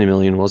close to 20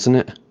 million, wasn't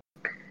it?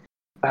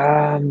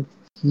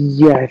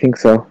 Yeah, I think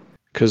so.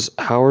 Because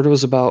Howard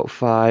was about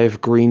 5,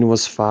 Green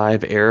was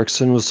 5,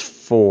 Erickson was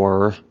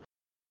 4.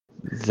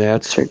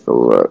 That's take a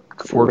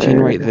look. 14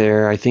 right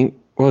there. I think,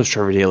 what was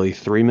Trevor Daley?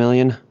 3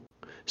 million?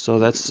 So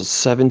that's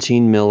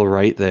 17 mil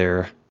right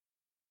there.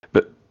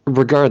 But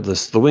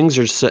regardless, the Wings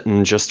are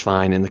sitting just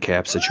fine in the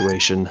cap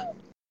situation.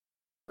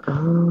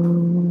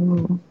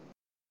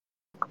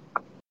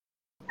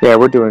 Yeah,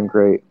 we're doing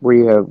great.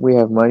 We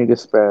have money to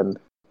spend,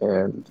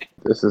 and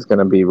this is going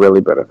to be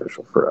really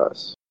beneficial for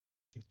us.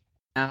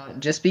 Now,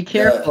 just be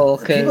careful.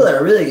 The people that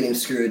are really getting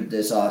screwed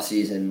this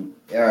offseason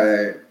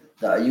are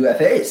the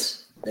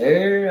UFAs.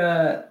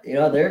 They're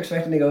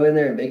expecting to go in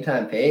there and get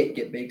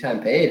big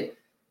time paid.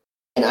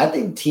 And I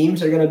think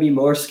teams are going to be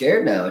more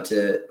scared now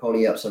to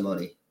pony up some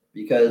money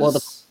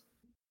because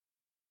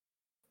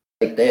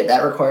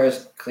that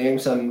requires clearing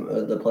some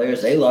of the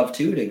players they love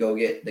too to go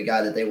get the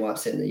guy that they want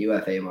sitting in the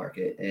UFA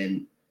market.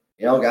 And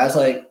guys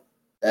like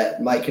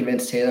that might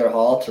convince Taylor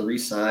Hall to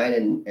re-sign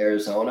in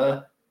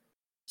Arizona.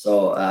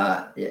 So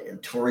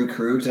Torrey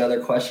Krug's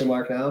another question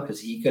mark now because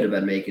he could have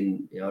been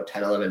making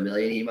 10, 11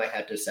 million. He might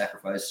have to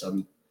sacrifice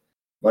some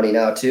money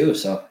now too.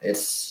 So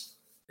it's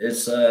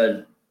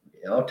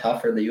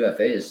tough for the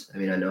UFAs. I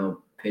mean, I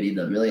know pity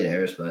the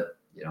millionaires, but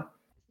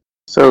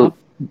So,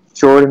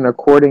 Jordan,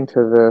 according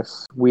to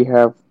this, we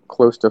have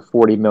close to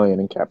 $40 million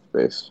in cap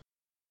space.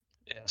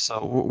 Yeah,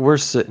 so we're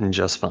sitting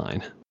just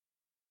fine.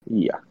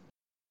 Yeah.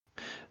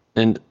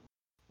 And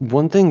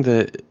one thing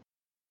that,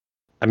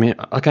 I mean,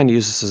 I'll kind of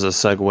use this as a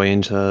segue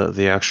into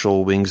the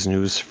actual Wings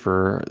news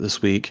for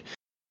this week.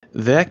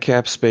 That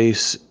cap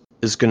space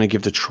is going to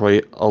give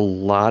Detroit a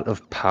lot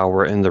of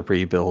power in the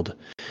rebuild.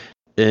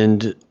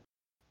 And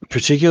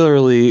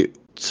particularly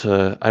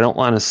to, I don't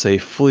want to say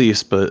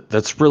fleece, but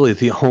that's really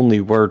the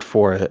only word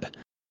for it.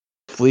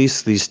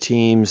 Fleece these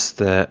teams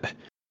that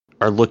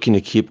are looking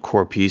to keep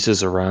core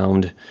pieces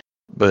around,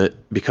 but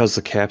because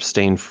the cap's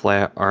staying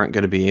flat, aren't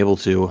going to be able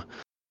to.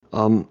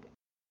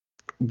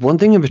 One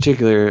thing in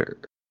particular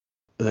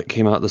that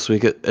came out this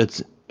week,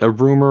 it's a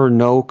rumor,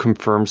 no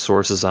confirmed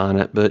sources on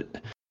it, but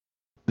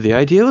the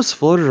idea was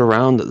floated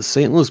around that the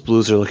St. Louis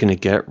Blues are looking to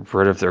get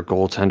rid of their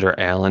goaltender,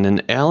 Allen.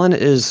 And Allen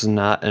is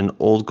not an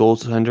old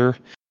goaltender.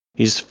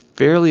 He's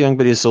fairly young,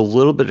 but he's a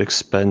little bit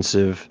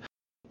expensive.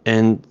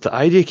 And the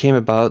idea came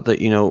about that,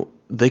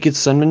 they could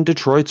send him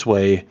Detroit's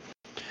way.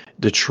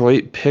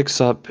 Detroit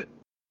picks up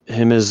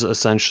him as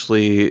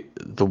essentially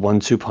the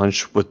 1-2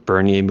 punch with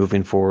Bernier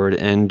moving forward,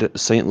 and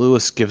St.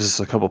 Louis gives us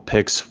a couple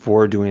picks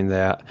for doing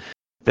that.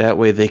 That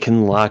way they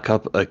can lock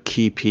up a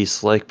key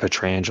piece like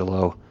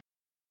Pietrangelo.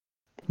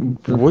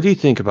 Mm-hmm. What do you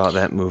think about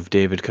that move,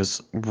 David?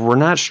 Because we're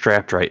not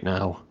strapped right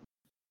now.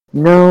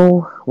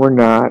 No, we're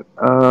not.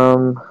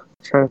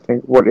 Trying to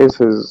think, what is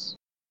his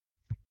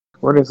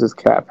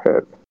cap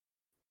hit?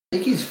 I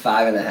think he's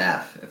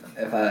 5.5,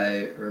 if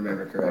I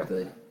remember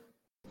correctly.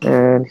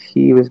 And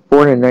he was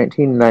born in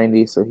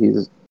 1990, so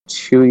he's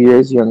 2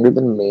 years younger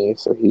than me,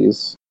 so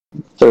he's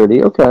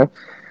 30. Okay.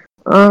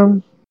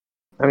 I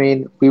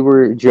mean, we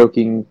were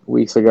joking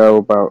weeks ago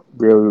about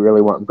really,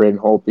 really wanting Braden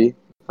Holtby.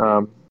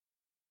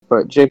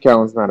 But Jake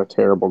Allen's not a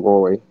terrible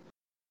goalie.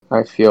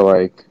 I feel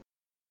like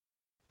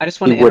I just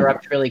want to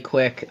interrupt really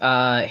quick.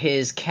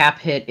 His cap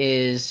hit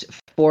is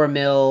 $4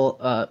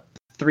 million,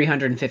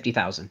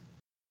 350,000.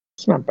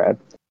 It's not bad.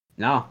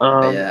 No.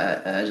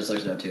 Yeah, I just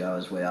looked it up too. I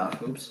was way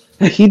off. Oops.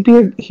 He'd be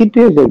a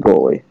good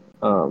goalie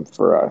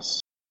for us.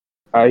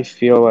 I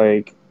feel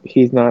like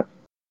he's not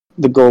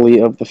the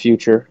goalie of the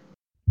future,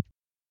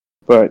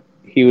 but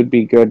he would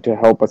be good to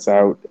help us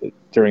out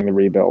during the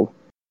rebuild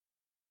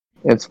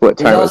and split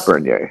time with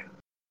Bernier.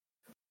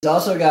 He's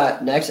also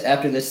got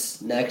after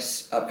this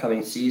next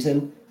upcoming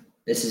season.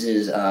 This is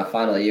his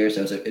final year,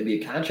 so it'd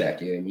be a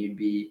contract year, and you'd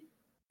be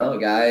a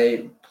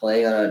guy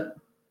playing on a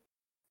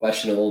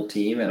questionable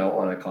team. I don't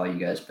want to call you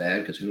guys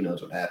bad because who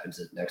knows what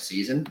happens next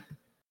season.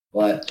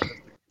 But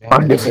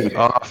it's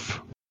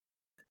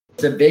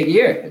a big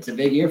year. It's a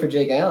big year for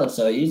Jake Allen.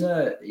 So he's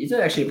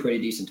actually a pretty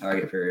decent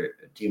target for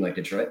a team like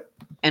Detroit.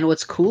 And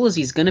what's cool is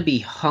he's going to be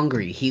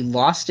hungry. He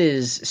lost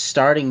his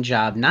starting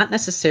job, not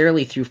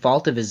necessarily through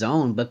fault of his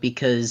own, but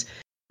because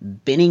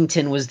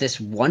Binnington was this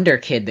wonder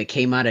kid that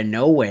came out of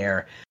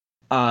nowhere.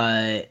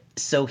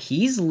 So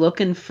he's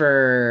looking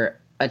for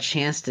a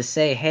chance to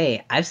say,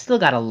 hey, I've still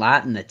got a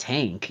lot in the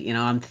tank.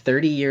 I'm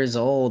 30 years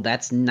old.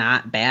 That's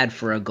not bad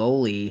for a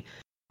goalie.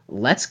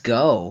 Let's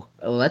go.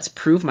 Let's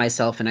prove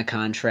myself in a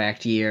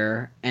contract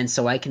year. And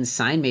so I can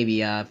sign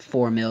maybe a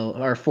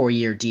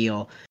 4-year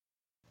deal.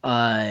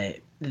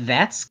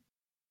 That's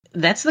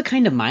the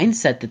kind of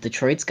mindset that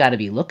Detroit's got to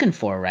be looking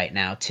for right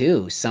now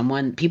too.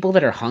 People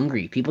that are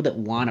hungry, people that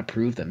want to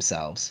prove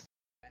themselves.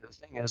 The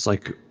thing is,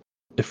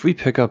 if we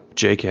pick up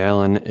Jake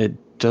Allen,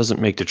 it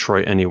doesn't make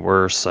Detroit any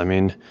worse. I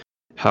mean,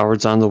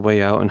 Howard's on the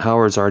way out, and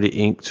Howard's already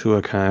inked to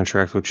a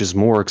contract which is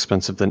more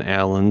expensive than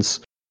Allen's.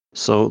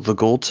 So the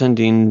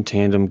goaltending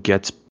tandem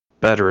gets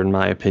better, in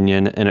my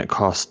opinion, and it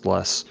costs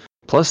less.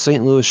 Plus,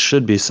 St. Louis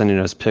should be sending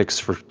us picks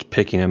for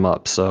picking him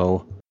up,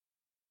 so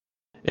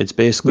it's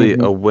basically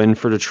a win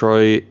for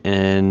Detroit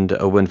and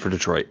a win for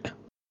Detroit.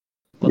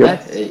 Well,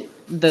 that's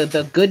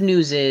the good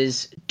news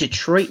is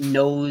Detroit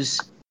knows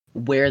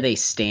where they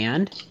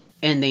stand,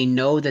 and they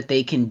know that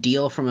they can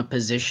deal from a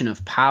position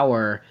of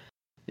power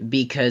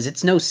because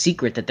it's no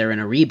secret that they're in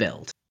a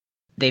rebuild.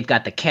 They've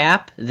got the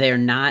cap. They're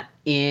not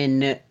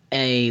in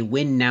a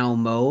win-now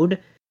mode.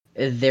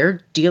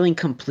 They're dealing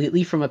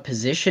completely from a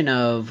position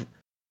of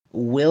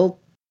we'll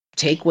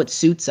take what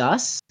suits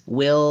us,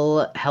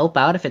 we'll help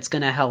out if it's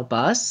going to help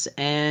us,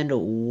 and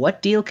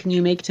what deal can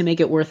you make to make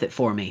it worth it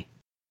for me?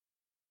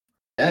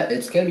 Yeah,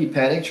 it's going to be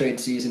panic trade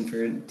season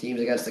for teams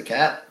against the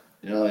cap.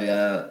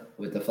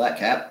 With the flat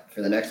cap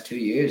for the next 2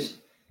 years.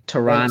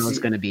 Toronto's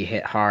going to be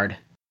hit hard.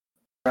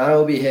 Toronto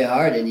will be hit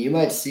hard, and you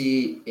might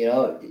see,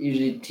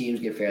 usually teams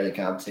get fairly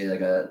compensated,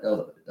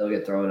 they'll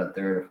get thrown a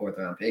third or fourth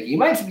round pick. You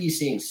might be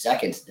seeing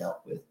seconds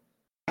dealt with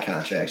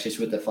contracts just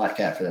with the flat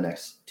cap for the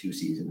next 2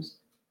 seasons.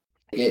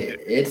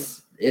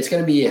 It's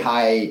going to be a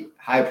high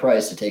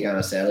price to take on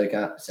a salary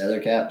cap,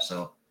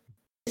 so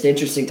it's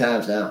interesting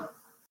times now.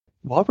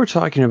 While we're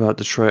talking about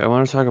Detroit, I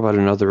want to talk about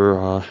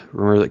another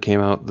rumor that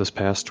came out this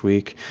past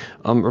week.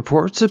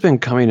 Reports have been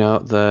coming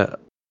out that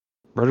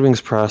Red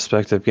Wings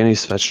prospect Evgeny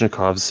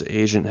Svechnikov's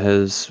agent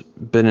has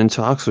been in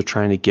talks with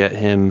trying to get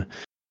him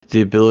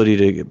the ability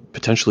to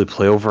potentially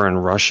play over in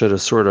Russia to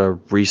sort of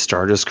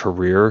restart his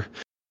career.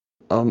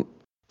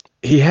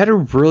 He had a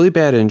really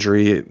bad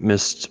injury,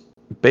 missed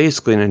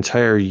basically an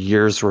entire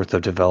year's worth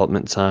of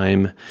development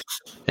time,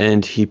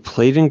 and he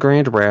played in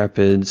Grand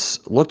Rapids,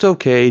 looked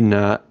okay,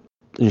 not,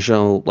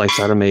 lights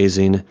out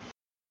amazing.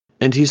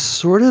 And he's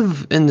sort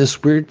of in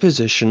this weird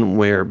position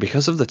where,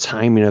 because of the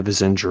timing of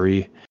his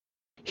injury,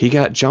 he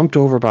got jumped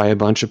over by a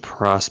bunch of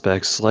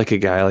prospects, like a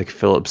guy like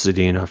Philip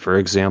Zadina, for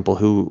example,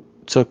 who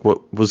took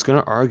what was going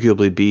to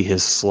arguably be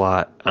his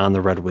slot on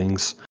the Red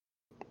Wings.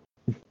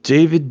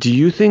 David, do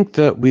you think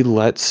that we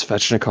let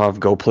Svechnikov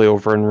go play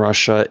over in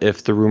Russia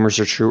if the rumors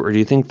are true, or do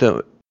you think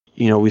that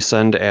we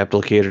send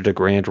Abdelkader to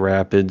Grand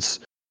Rapids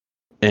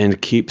and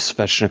keep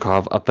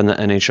Svechnikov up in the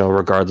NHL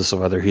regardless of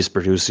whether he's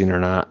producing or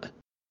not?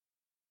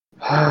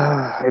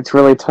 It's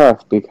really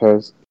tough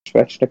because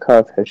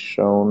Svechnikov has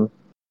shown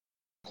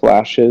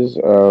flashes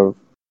of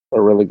a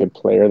really good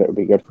player that would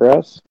be good for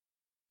us,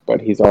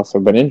 but he's also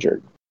been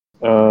injured.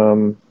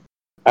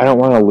 I don't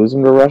want to lose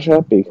him to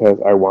Russia because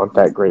I want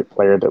that great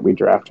player that we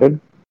drafted.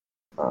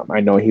 I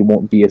know he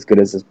won't be as good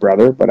as his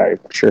brother, but I'm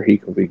sure he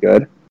could be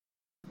good.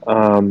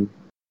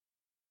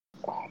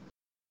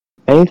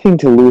 Anything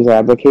to lose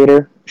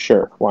Abdelkader?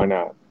 Sure, why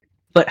not?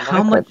 But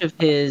how much of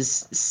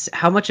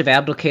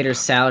Abdelkader's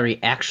salary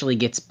actually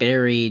gets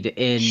buried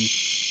in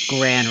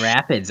Grand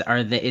Rapids?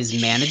 Is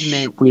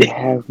management? We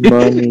have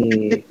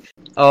money.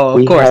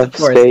 Oh, of course.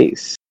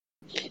 Space.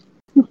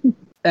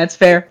 That's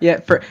fair.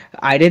 Yeah,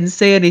 I didn't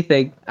say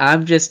anything.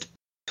 I'm just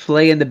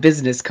playing the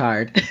business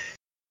card.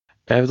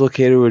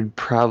 Abdelkader would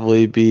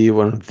probably be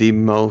one of the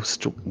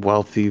most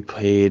wealthy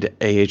paid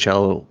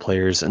AHL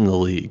players in the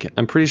league.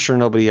 I'm pretty sure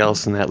nobody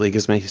else in that league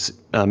is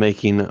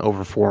making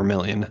over $4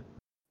 million.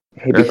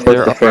 He'd be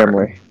close to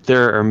family.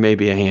 There are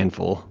maybe a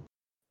handful.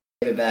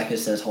 David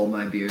Backus says, "Hold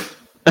my beer."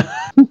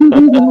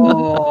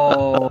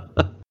 Oh,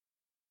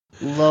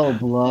 low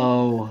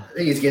blow. I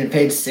think he's getting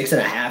paid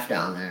 $6.5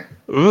 down there.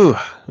 Ooh,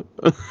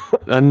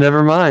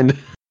 never mind.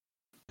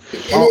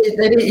 And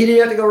he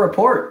didn't have to go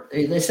report.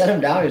 They set him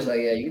down. He's like,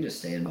 "Yeah, you can just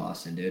stay in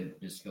Boston, dude.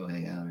 Just go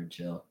hang out and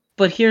chill."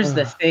 But here's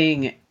the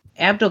thing: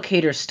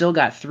 Abdelkader still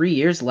got 3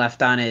 years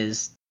left on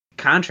his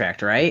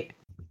contract, right?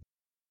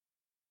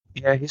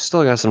 Yeah, he's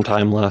still got some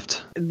time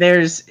left.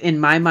 In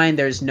my mind,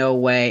 there's no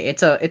way.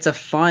 It's a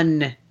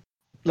fun,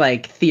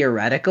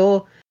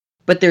 theoretical,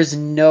 but there's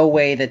no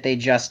way that they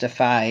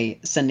justify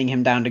sending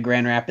him down to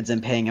Grand Rapids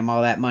and paying him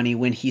all that money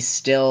when he's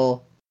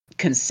still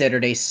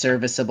considered a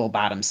serviceable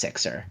bottom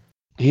sixer.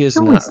 He is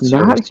not.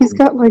 He's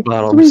got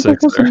bottom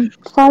sixer.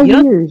 5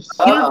 years.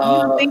 You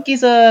don't think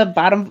he's a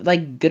bottom,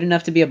 good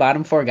enough to be a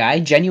bottom four guy?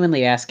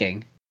 Genuinely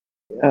asking.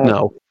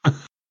 No.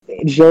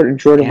 Jordan,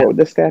 what were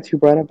the stats you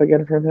brought up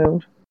again from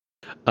him?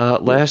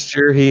 Last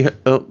year,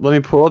 let me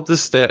pull up the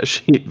stat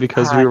sheet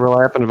because we were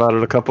laughing about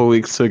it a couple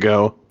weeks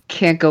ago.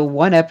 Can't go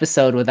one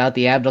episode without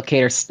the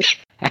Abdelkader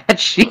stat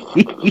sheet.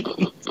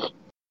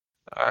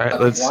 All right,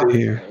 let's see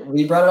here.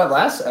 We brought it up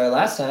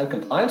last time,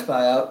 compliance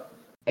buyout.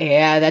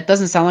 Yeah, that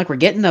doesn't sound like we're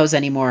getting those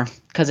anymore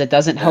because it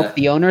doesn't help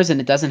the owners and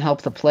it doesn't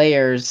help the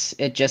players.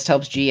 It just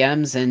helps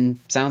GMs and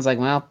sounds like,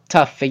 well,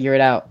 tough. Figure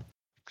it out.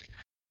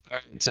 All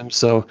right, Tim.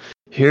 So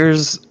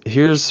here's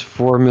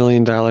 $4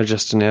 million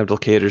Justin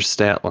Abdelkader's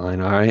stat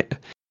line. All right,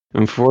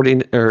 in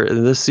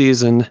this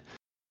season,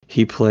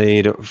 he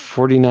played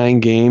 49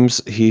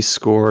 games. He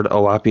scored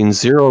a whopping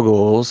 0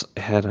 goals,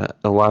 had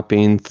a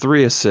whopping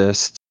 3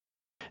 assists,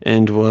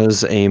 and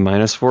was a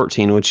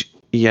 -14. Which,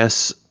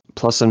 yes,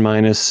 plus and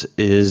minus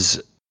is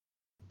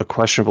a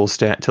questionable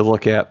stat to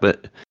look at,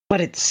 but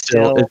it's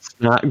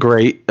not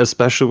great,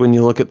 especially when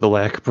you look at the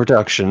lack of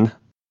production.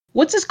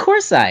 What's his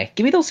Corsi?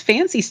 Give me those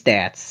fancy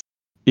stats.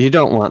 You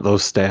don't want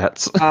those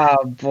stats.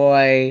 Oh,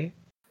 boy.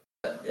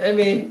 I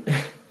mean,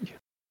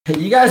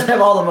 you guys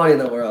have all the money in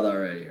the world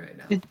already right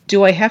now.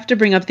 Do I have to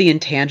bring up the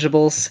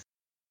intangibles?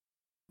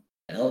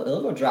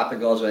 He'll go drop the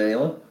goals with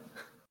anyone.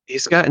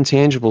 He's got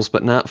intangibles,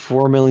 but not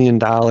 $4 million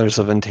of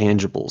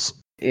intangibles.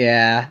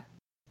 Yeah.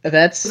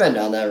 That's... We've been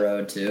down that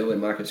road, too, with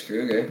Marcus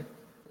Kruger.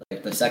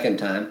 The second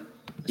time.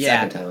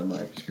 Second time with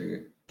Marcus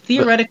Kruger.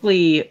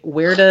 Theoretically,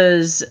 where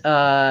does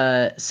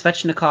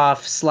Svechnikov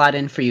slot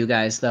in for you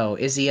guys, though?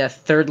 Is he a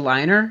third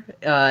liner?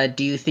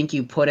 Do you think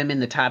you put him in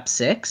the top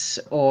 6,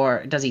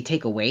 or does he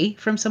take away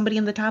from somebody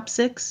in the top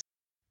 6?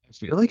 I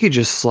feel like you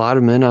just slot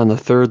him in on the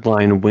third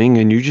line wing,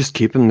 and you just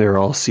keep him there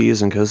all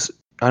season, because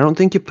I don't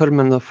think you put him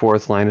in the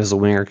fourth line as a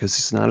winger, because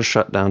he's not a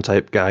shutdown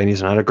type guy, and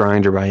he's not a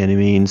grinder by any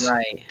means.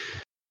 Right.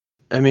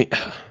 I mean,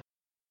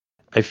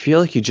 I feel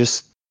like you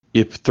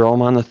throw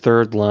him on the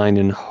third line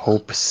and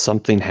hope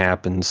something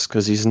happens,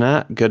 because he's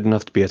not good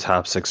enough to be a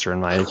top sixer,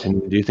 in my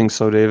opinion. Do you think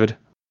so, David?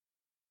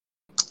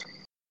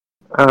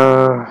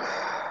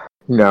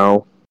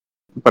 No.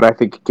 But I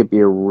think he could be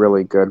a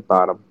really good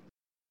bottom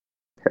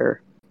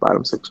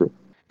sixer.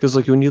 Because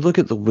when you look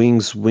at the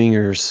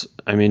wingers,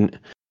 I mean,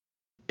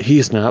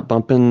 he's not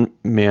bumping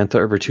Mantha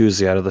or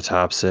Bertuzzi out of the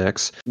top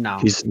 6. No.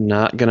 He's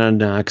not going to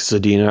knock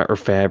Zadina or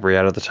Fabry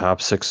out of the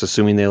top 6,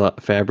 assuming they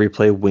let Fabry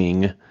play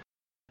wing.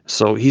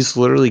 So he's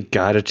literally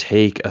got to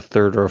take a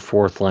third or a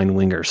fourth line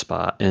winger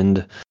spot,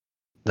 and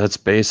that's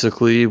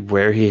basically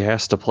where he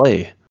has to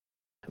play,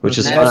 which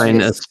is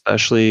fine,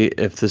 especially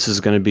if this is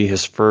going to be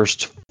his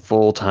first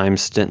full-time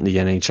stint in the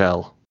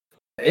NHL.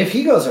 If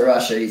he goes to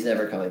Russia, he's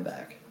never coming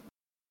back.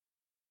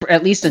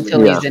 At least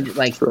until he's in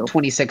like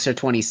 26 or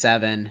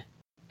 27,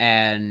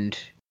 and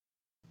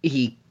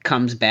he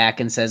comes back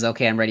and says,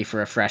 "Okay, I'm ready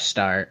for a fresh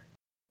start."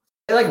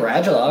 Like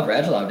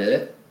Radulov did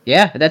it.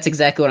 Yeah, that's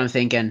exactly what I'm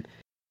thinking.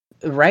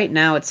 Right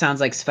now, it sounds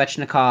like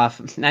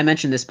Svechnikov, and I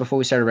mentioned this before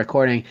we started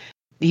recording,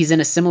 he's in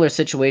a similar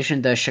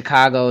situation to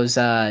Chicago's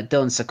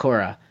Dylan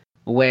Sakura,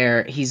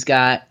 where he's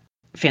got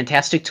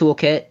fantastic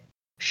toolkit,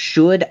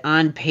 should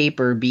on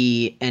paper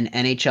be an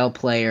NHL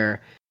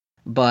player,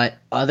 but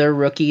other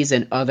rookies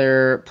and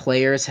other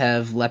players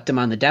have left him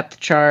on the depth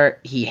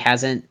chart. He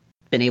hasn't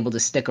been able to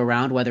stick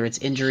around, whether it's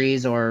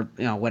injuries or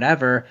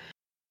whatever.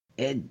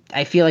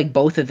 I feel like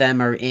both of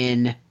them are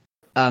in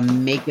a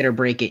make it or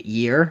break it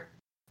year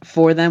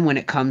for them when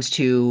it comes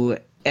to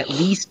at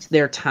least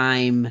their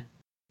time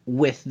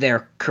with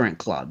their current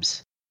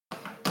clubs.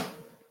 I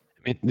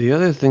mean, the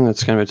other thing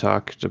that's going to be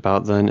talked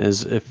about then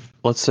is if,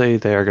 let's say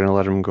they are going to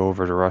let him go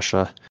over to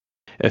Russia,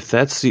 if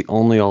that's the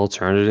only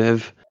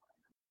alternative,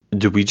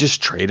 do we just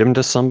trade him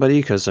to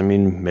somebody? Because, I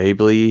mean,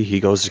 maybe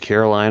he goes to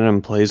Carolina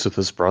and plays with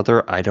his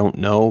brother. I don't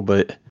know,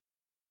 but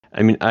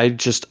I mean, I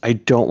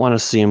don't want to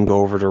see him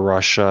go over to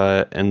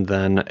Russia and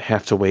then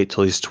have to wait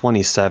till he's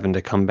 27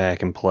 to come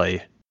back and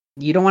play.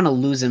 You don't want to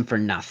lose him for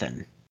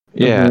nothing.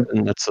 Yeah,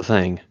 and that's the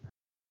thing.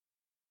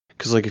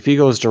 Because, like, if he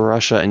goes to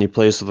Russia and he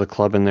plays with a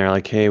club in there,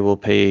 like, hey, we'll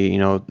pay,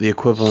 the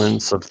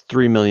equivalence of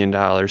 $3 million,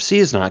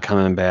 he's not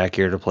coming back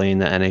here to play in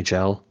the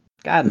NHL.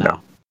 God,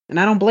 no. And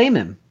I don't blame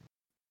him.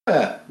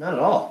 Yeah, not at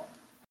all.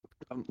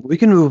 We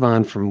can move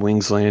on from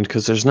Wingsland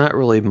because there's not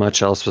really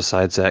much else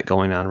besides that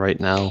going on right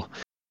now.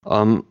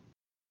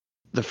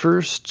 The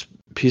first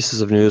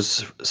pieces of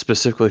news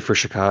specifically for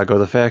Chicago,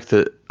 the fact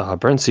that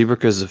Brent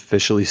Seabrook is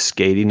officially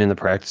skating in the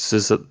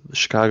practices that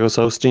Chicago's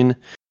hosting,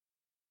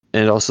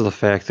 and also the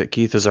fact that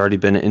Keith has already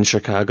been in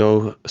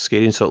Chicago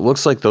skating, so it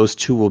looks like those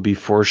two will be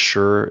for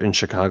sure in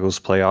Chicago's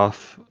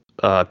playoff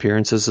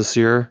appearances this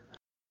year.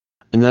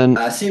 And then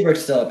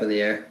Seabrook's still up in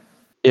the air.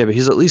 Yeah, but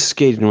he's at least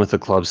skating with the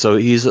club, so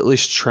he's at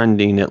least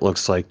trending, it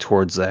looks like,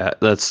 towards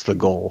that. That's the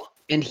goal.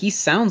 And he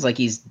sounds like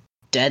he's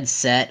dead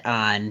set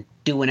on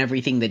doing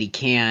everything that he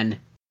can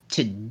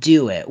to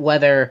do it.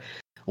 Whether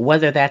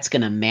that's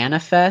going to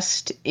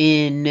manifest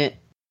in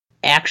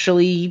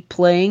actually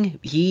playing,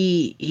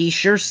 he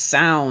sure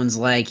sounds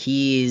like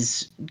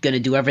he's going to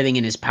do everything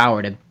in his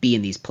power to be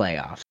in these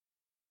playoffs.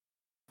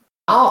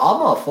 I'm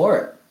all for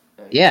it.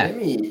 Yeah.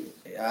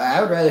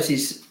 I would rather see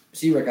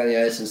Seabrook on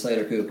the ice than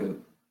Slater Cuckoo.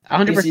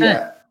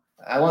 100%.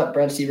 I want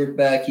Brent Seabrook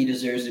back. He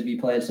deserves to be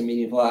playing some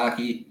meaningful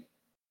hockey.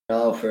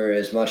 For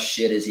as much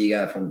shit as he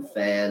got from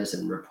fans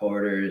and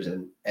reporters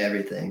and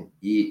everything.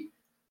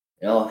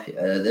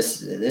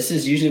 This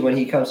is usually when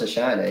he comes to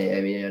shine.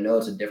 I mean, I know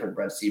it's a different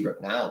Brent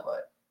Seabrook now,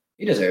 but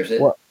he deserves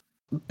it. Well,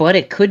 but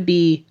it could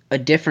be a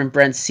different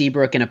Brent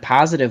Seabrook in a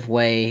positive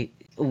way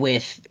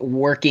with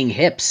working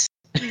hips.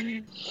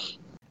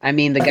 I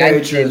mean, the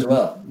guy's true as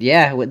well.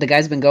 Yeah, the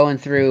guy's been going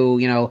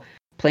through,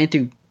 playing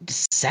through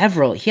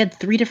several. He had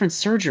 3 different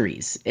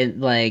surgeries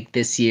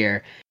this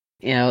year.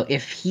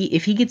 If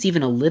he gets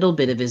even a little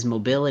bit of his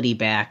mobility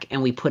back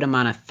and we put him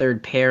on a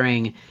third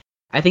pairing,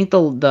 I think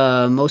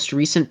the most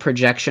recent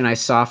projection I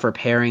saw for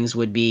pairings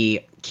would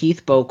be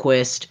Keith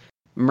Boquist,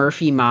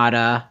 Murphy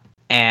Mata,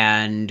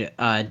 and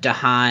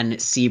Dahan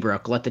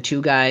Seabrook. Let the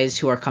 2 guys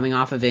who are coming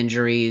off of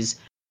injuries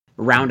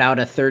round out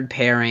a third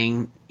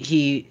pairing.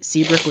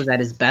 Seabrook was at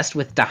his best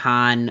with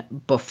Dahan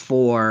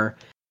before.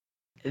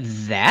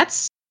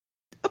 That's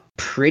a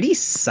pretty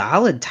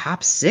solid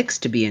top 6,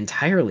 to be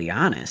entirely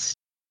honest.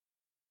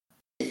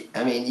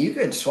 I mean, you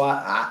could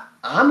swap.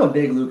 I'm a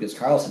big Lucas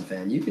Carlson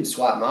fan. You could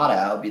swap Mata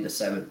out, be the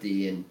 7th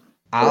D, and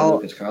put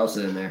Lucas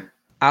Carlson in there.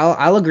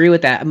 I'll agree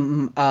with that.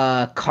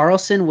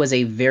 Carlson was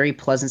a very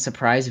pleasant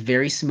surprise,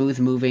 very smooth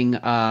moving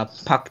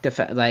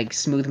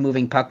smooth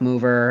moving puck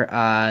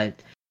mover,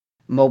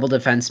 mobile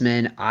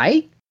defenseman.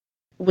 I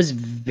was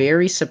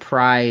very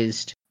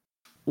surprised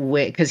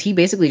because he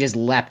basically just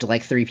leapt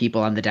like 3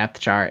 people on the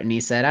depth chart, and he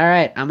said, "All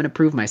right, I'm going to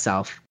prove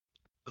myself."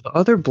 The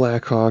other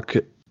Blackhawk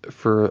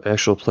for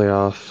actual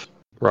playoff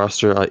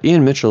roster,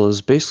 Ian Mitchell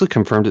is basically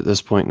confirmed at this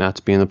point not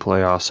to be in the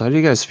playoffs. How do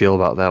you guys feel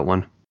about that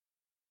one?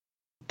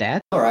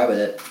 That's all right with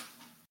it.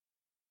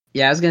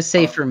 Yeah, I was gonna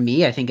say for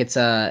me, I think it's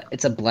a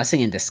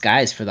blessing in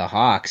disguise for the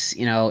Hawks.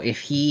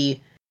 If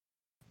he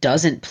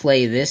doesn't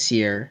play this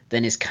year,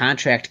 then his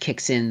contract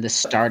kicks in the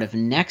start of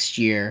next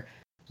year,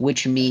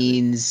 which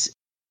means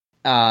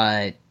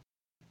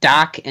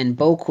Doc and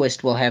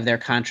Boquist will have their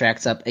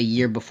contracts up a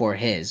year before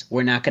his.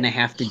 We're not going to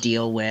have to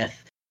deal with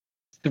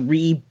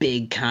 3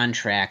 big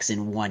contracts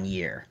in 1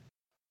 year.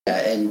 Yeah,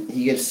 and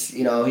he gets,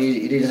 he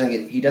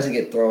doesn't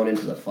get thrown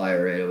into the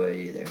fire right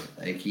away either.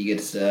 Like he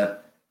gets to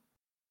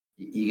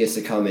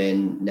come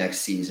in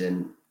next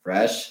season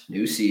fresh,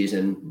 new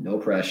season, no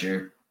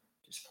pressure,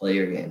 just play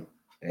your game.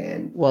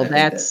 And Well, I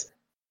think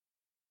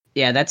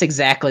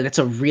that that's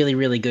a really,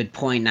 really good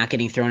point, not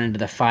getting thrown into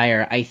the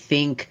fire.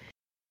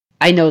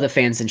 I know the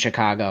fans in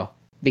Chicago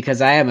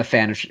because I am a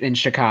fan in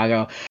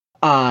Chicago.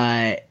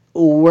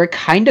 We're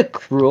kind of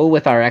cruel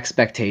with our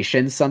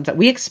expectations sometimes.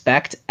 We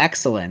expect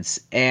excellence,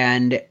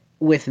 and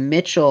with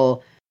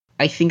Mitchell,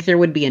 I think there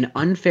would be an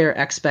unfair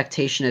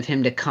expectation of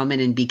him to come in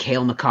and be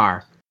Cale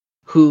Makar,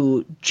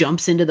 who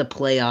jumps into the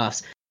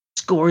playoffs,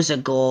 scores a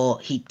goal,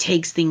 he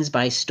takes things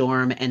by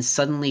storm, and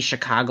suddenly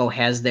Chicago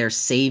has their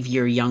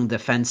savior young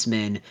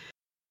defenseman.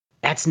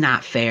 That's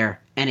not fair,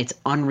 and it's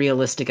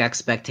unrealistic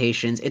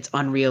expectations. It's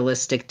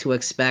unrealistic to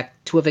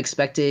have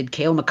expected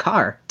Cale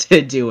Makar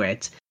to do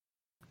it.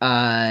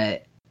 Uh,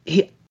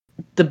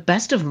 the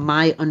best of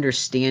my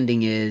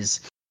understanding is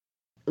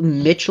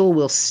Mitchell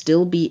will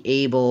still be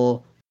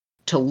able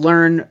to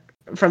learn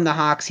from the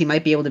Hawks. He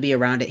might be able to be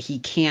around it. He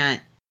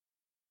can't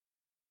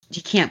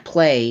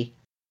play,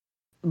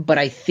 but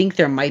I think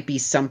there might be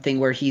something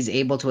where he's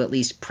able to at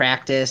least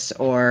practice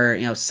or,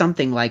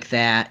 something like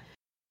that,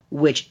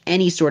 which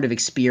any sort of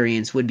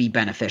experience would be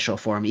beneficial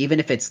for him, even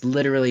if it's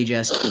literally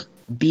just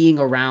being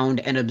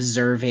around and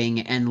observing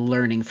and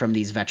learning from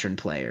these veteran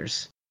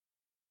players.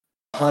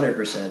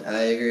 100%.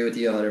 I agree with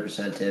you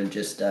 100%, Tim.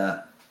 Just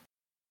I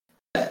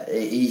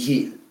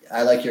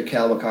like your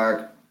Cal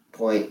McCarr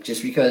point,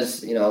 just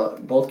because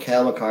both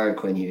Cal McCarr and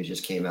Quinn Hughes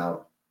just came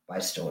out by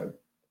storm.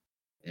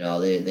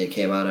 They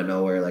came out of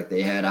nowhere. Like,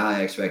 they had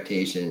high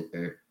expectations,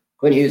 or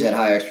Quinn Hughes had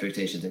higher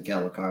expectations than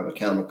Cal McCarr, but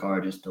Cal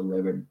McCarr just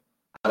delivered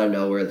out of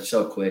nowhere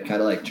so quick, kind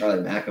of like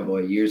Charlie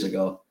McAvoy years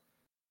ago.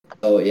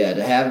 So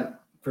yeah,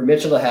 for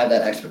Mitchell to have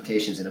that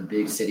expectations in a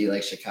big city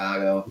like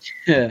Chicago,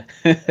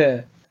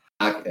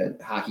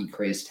 hockey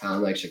crazed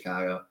town like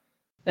Chicago,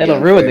 That'll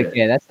ruin the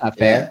kid. That's not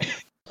fair. Yeah,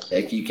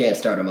 like, you can't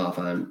start him off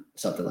on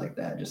something like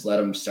that. Just let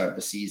him start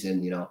the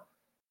season,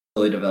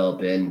 really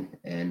develop in,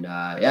 and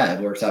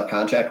it works out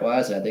contract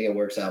wise, and I think it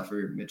works out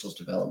for Mitchell's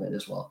development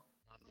as well.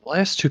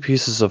 Last two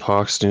pieces of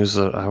Hawks news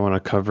that I want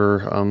to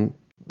cover.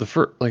 The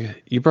first,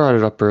 like you brought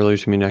it up earlier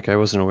to me, Nick. I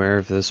wasn't aware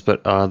of this,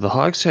 but the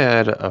Hawks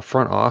had a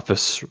front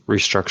office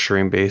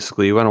restructuring.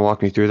 Basically, you want to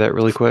walk me through that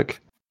really quick?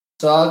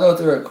 So I'll go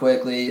through it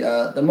quickly.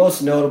 The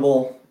most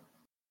notable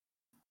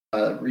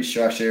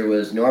restructure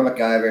was Norm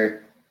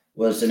MacIver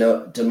was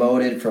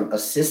demoted from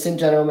assistant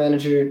general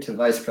manager to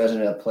vice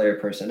president of player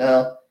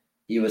personnel.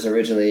 He was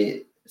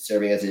originally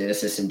serving as an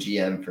assistant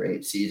GM for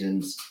 8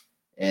 seasons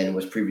and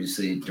was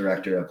previously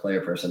director of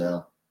player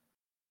personnel.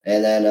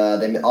 And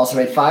then they also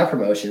made 5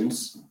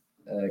 promotions.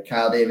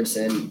 Kyle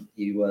Davidson,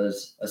 he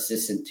was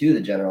assistant to the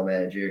general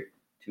manager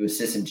to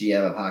assistant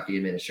GM of hockey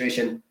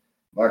administration.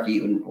 Mark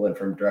Eaton went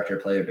from director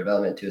of player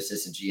development to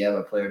assistant GM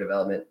of player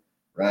development.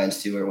 Ryan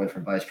Stewart went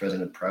from vice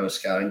president of pro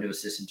scouting to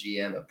assistant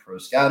GM of pro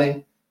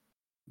scouting.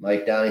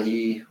 Mike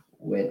Donahue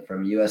went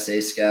from USA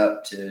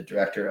Scout to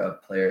director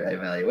of player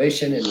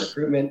evaluation and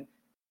recruitment.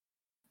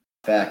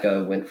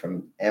 Vaca went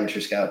from amateur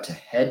scout to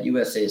head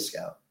USA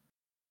Scout.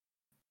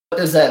 What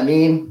does that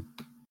mean?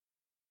 To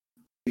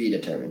be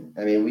determined.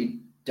 I mean,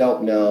 we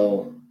don't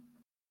know.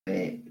 I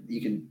mean,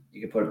 you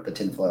could put the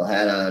tinfoil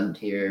hat on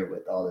here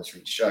with all this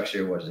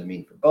restructure. What does it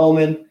mean for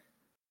Bowman?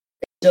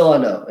 Still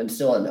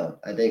unknown.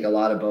 I think a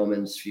lot of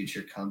Bowman's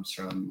future comes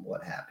from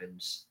what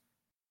happens.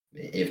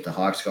 If the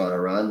Hawks go on a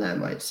run, that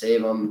might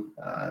save him.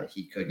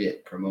 He could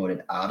get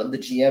promoted out of the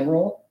GM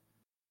role,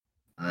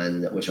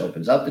 and which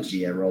opens up the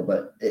GM role.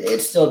 But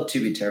it's still to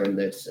be determined.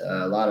 There's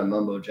a lot of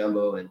mumbo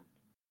jumbo, and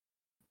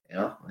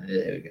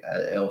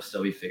it'll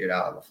still be figured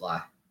out on the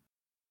fly.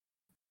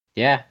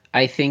 Yeah,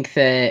 I think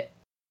that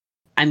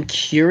I'm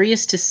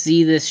curious to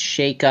see this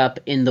shake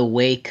up in the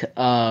wake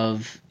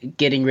of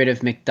getting rid of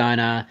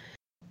McDonough.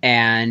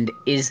 And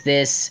is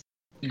this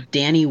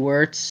Danny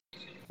Wirtz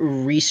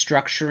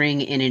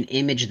restructuring in an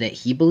image that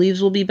he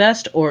believes will be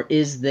best? Or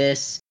is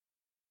this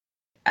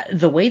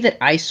the way that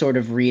I sort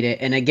of read it?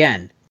 And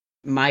again,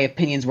 my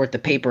opinion's worth the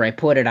paper I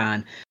put it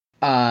on.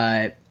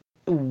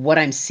 What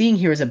I'm seeing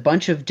here is a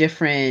bunch of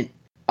different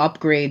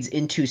upgrades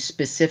into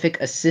specific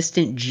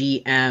assistant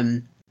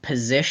GM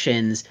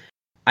positions.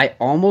 I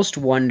almost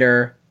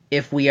wonder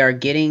if we are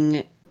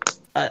getting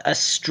a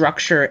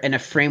structure and a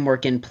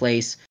framework in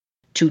place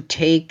to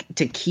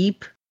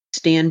keep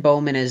Stan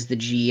Bowman as the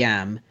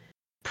GM,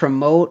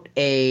 promote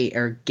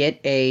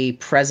get a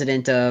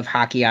president of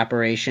hockey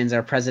operations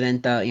or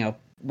president,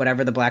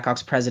 whatever the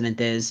Blackhawks president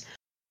is,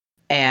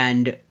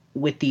 and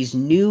with these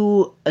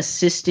new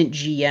assistant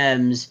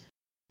GMs,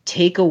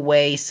 take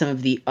away some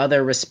of the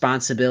other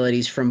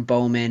responsibilities from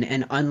Bowman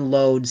and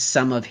unload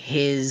some of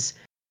his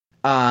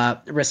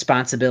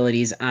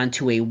responsibilities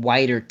onto a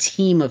wider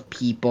team of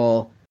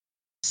people,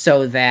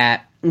 so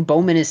that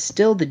Bowman is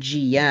still the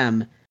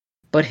GM,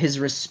 but his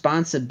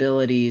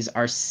responsibilities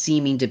are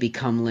seeming to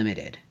become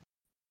limited.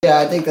 Yeah,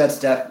 I think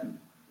that's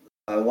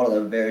one of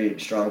the very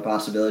strong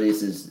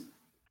possibilities is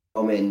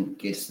Bowman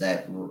gets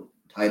that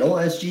title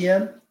as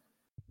GM.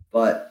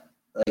 But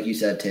like you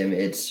said, Tim,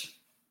 it's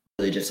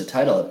really just a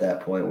title at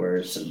that point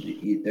where there's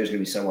going to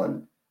be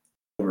someone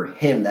over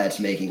him that's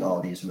making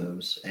all these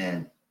moves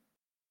and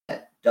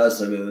that does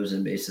the moves,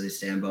 and basically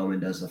Stan Bowman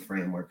does the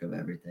framework of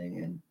everything.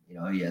 And,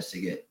 he has to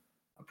get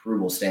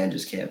approval. Stan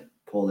just can't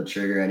pull the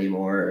trigger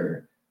anymore,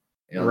 or,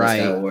 this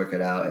guy will work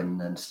it out. And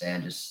then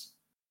Stan just,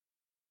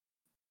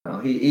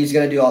 he's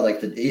going to do all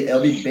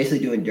he'll be basically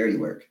doing dirty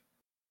work.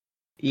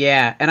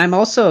 Yeah,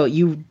 and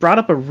you brought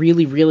up a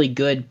really, really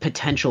good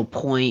potential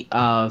point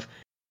of,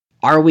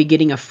 are we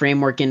getting a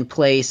framework in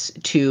place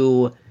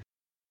to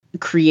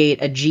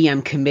create a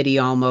GM committee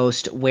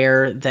almost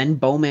where then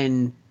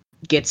Bowman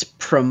gets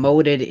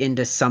promoted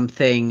into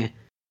something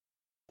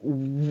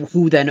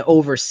who then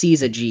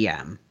oversees a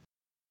GM?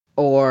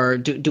 Or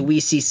do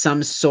we see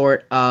some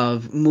sort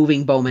of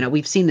moving Bowman?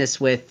 We've seen this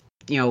with,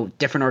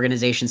 different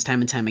organizations time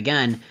and time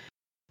again.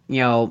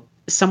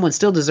 Someone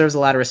still deserves a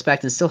lot of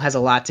respect and still has a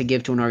lot to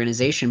give to an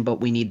organization,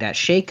 but we need that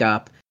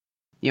shakeup.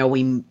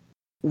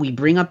 We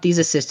bring up these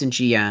assistant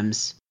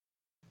GMs,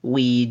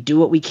 we do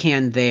what we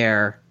can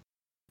there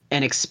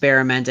and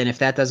experiment, and if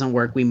that doesn't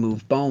work, we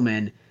move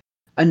Bowman.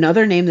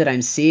 Another name that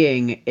I'm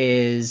seeing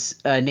is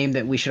a name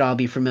that we should all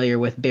be familiar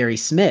with, Barry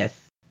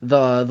Smith,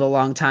 the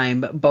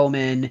longtime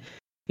Bowman,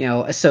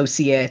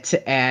 associate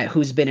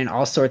who's been in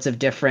all sorts of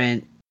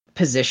different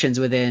positions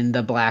within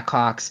the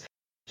Blackhawks.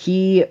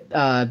 He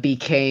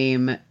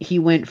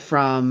went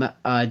from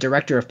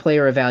director of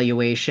player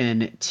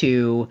evaluation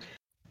to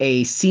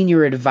a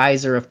senior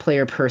advisor of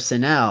player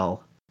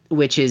personnel,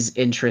 which is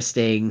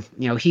interesting.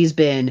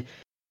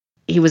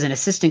 He was an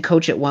assistant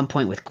coach at one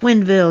point with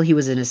Gwynville. He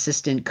was an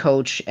assistant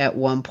coach at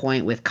one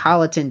point with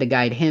Colleton to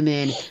guide him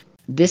in.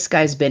 This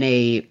guy's been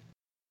a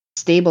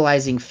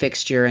stabilizing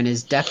fixture and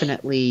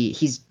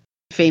he's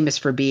famous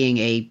for being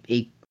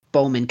a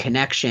Bowman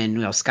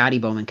connection, Scotty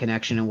Bowman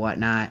connection and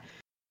whatnot.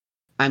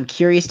 I'm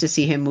curious to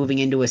see him moving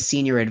into a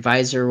senior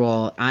advisor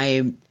role.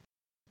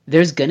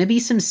 There's going to be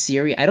some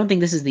serious... I don't think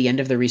this is the end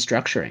of the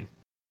restructuring.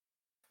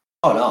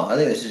 Oh, no. I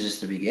think this is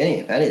just the beginning,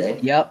 if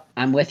anything. Yep,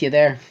 I'm with you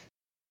there.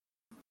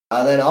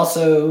 Then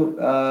also,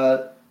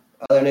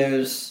 other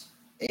news,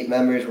 8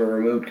 members were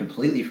removed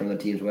completely from the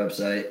team's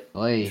website.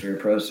 Which were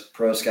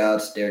pro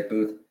scouts, Derek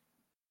Booth,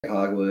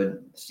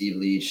 Hogwood, Steve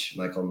Leach,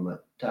 Michael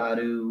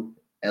Matadu,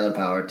 Alan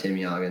Power, Tim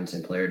Yoggins,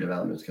 and player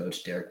development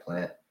coach Derek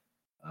Plant.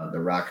 The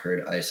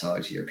Rockherd Ice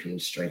Hogs European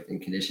strength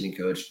and conditioning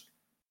coach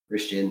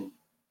Christian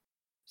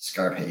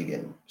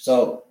Scarpagan.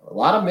 So a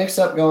lot of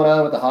mix-up going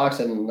on with the Hawks,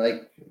 and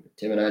like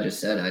Tim and I just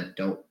said, I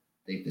don't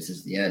think this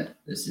is the end.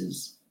 This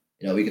is,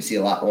 we can see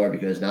a lot more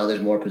because now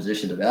there's more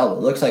positions available.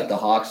 It looks like the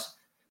Hawks,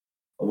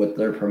 with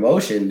their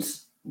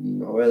promotions,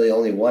 really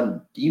only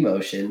one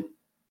demotion,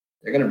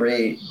 they're going to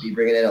be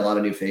bringing in a lot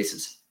of new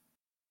faces.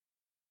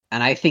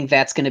 And I think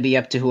that's going to be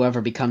up to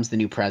whoever becomes the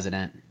new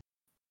president.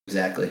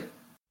 Exactly.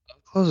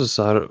 Close us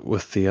out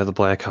with the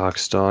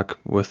Blackhawks talk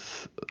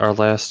with our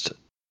last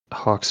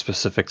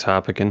Hawks-specific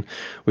topic, and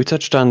we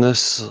touched on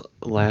this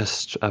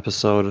last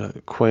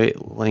episode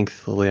quite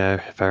lengthily,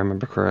 if I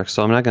remember correct,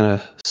 so I'm not going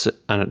to sit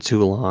on it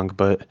too long,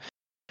 but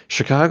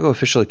Chicago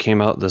officially came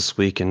out this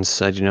week and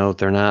said,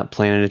 they're not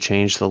planning to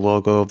change the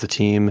logo of the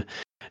team,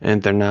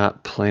 and they're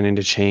not planning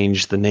to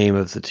change the name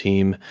of the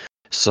team.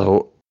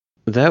 So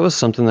that was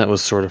something that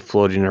was sort of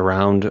floating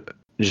around,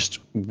 just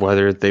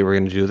whether they were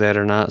going to do that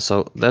or not.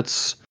 So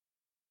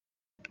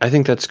I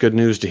think that's good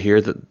news to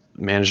hear that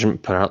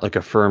management put out like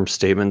a firm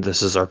statement.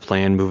 This is our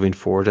plan moving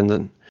forward. And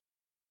then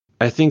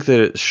I think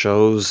that it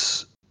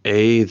shows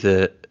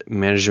that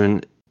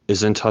management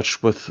is in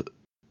touch with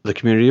the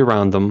community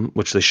around them,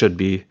 which they should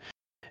be.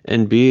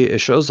 And B, it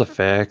shows the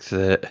fact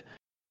that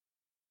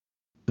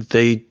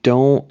they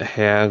don't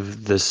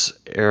have this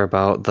air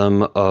about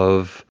them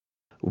of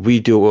we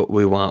do what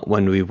we want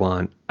when we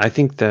want. I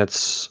think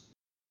that's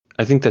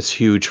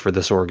huge for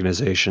this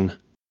organization.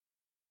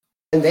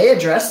 And they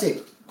addressed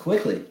it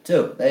quickly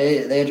too.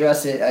 They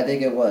addressed it. I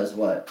think it was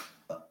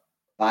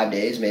 5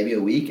 days, maybe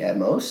a week at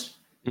most.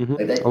 Mm-hmm.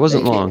 It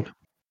wasn't long.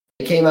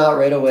 They came out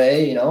right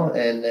away,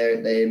 and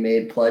they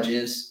made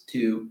pledges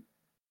to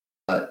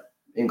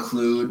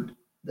include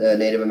the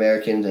Native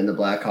Americans and the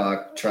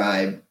Blackhawk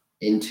tribe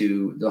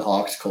into the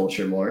Hawks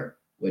culture more,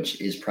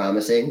 which is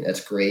promising.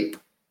 That's great.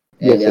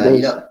 And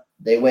yes,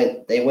 they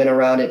went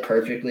around it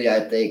perfectly.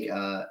 I think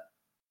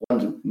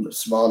one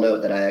small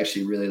note that I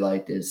actually really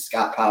liked is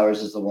Scott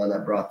Powers is the one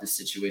that brought this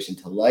situation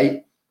to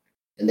light,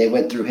 and they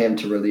went through him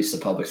to release the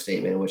public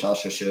statement, which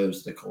also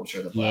shows the culture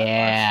of the Blackhawks.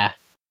 Yeah.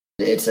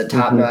 It's a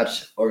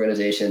top-notch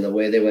organization, the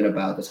way they went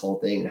about this whole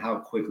thing and how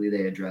quickly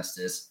they addressed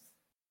this.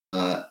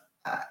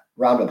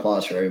 Round of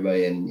applause for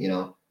everybody. And,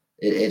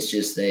 it's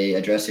just they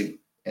addressed it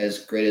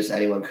as great as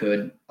anyone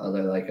could,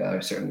 other like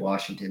a certain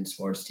Washington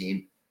sports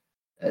team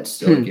that's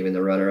still giving the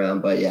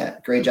runaround. But, yeah,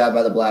 great job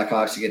by the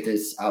Blackhawks to get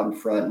this out in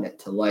front and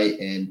to light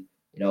and,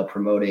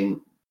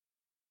 promoting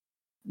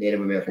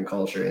Native American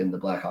culture in the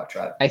Blackhawk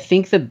tribe. I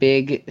think the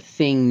big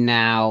thing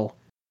now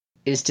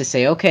is to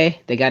say, okay,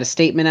 they got a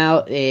statement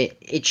out.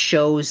 It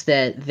shows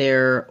that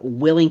they're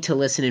willing to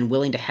listen and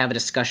willing to have a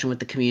discussion with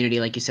the community,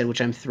 like you said,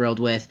 which I'm thrilled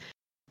with.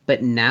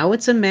 But now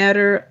it's a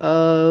matter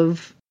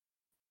of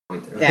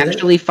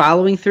actually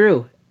following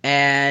through.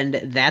 And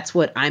that's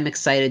what I'm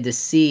excited to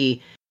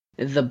see.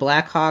 The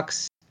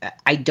Blackhawks,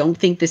 I don't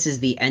think this is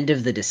the end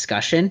of the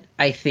discussion.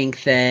 I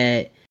think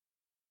that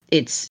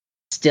it's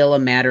still a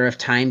matter of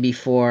time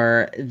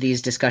before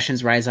these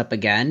discussions rise up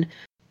again,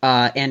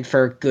 and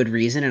for good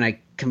reason. And I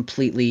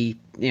completely,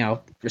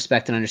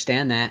 respect and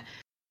understand that.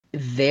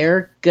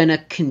 They're gonna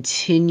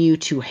continue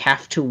to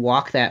have to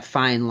walk that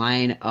fine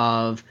line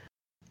of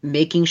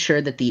making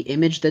sure that the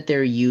image that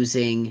they're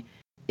using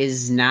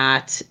is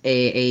not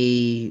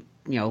a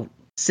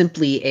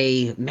simply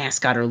a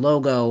mascot or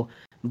logo,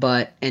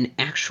 but an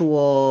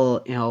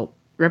actual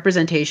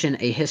representation,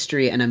 a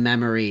history, and a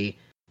memory.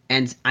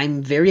 And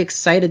I'm very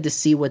excited to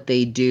see what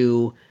they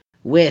do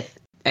with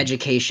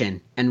education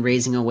and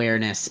raising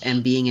awareness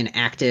and being an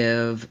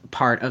active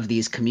part of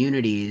these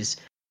communities,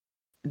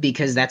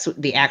 because that's what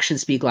the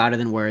actions speak louder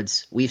than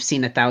words. We've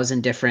seen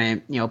 1,000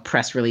 different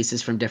press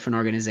releases from different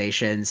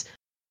organizations.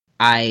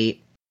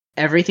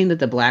 Everything that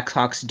the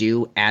Blackhawks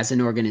do as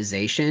an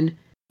organization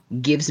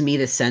gives me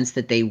the sense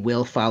that they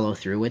will follow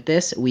through with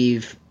this.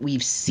 We've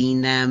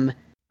seen them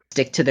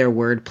stick to their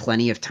word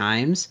plenty of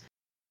times,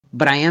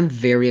 but I am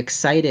very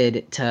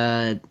excited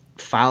to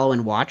follow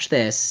and watch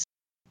this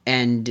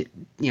and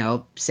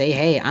say,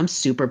 hey, I'm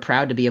super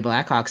proud to be a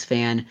Blackhawks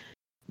fan.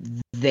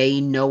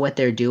 They know what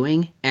they're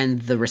doing,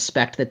 and the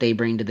respect that they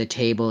bring to the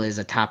table is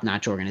a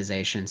top-notch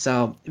organization.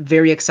 So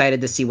very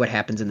excited to see what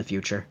happens in the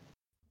future.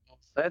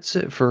 That's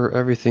it for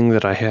everything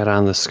that I had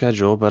on the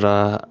schedule, but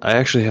I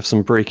actually have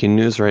some breaking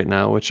news right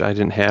now, which I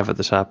didn't have at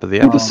the top of the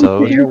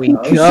episode. There we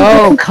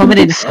go. Coming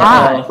in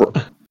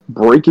hot.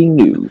 Breaking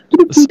news.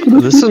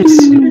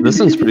 This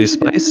one's pretty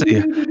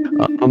spicy.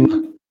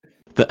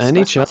 The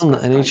NHL and the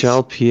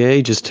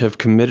NHLPA just have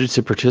committed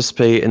to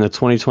participate in the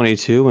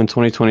 2022 and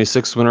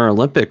 2026 Winter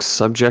Olympics,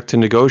 subject to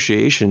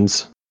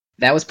negotiations.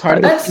 That was part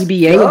of the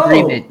CBA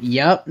agreement.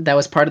 Yep, that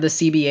was part of the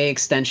CBA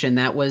extension.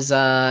 That was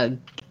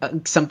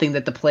something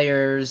that the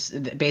players,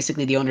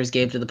 basically the owners,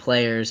 gave to the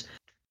players.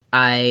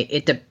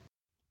 It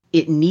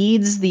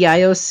needs the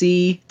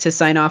IOC to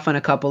sign off on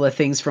a couple of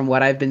things from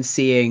what I've been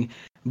seeing,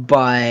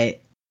 but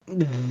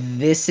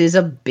this is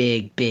a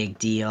big, big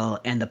deal,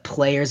 and the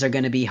players are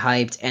going to be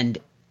hyped, and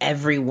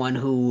everyone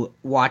who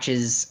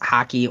watches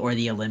hockey or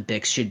the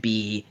Olympics should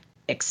be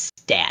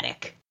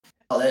ecstatic.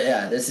 Oh,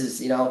 yeah, this is,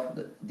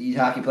 these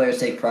hockey players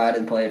take pride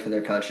in playing for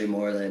their country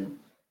more than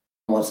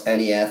almost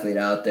any athlete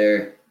out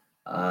there.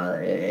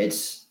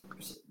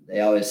 They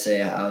always say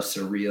how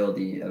surreal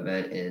the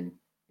event and,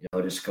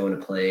 just going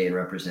to play and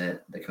represent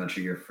the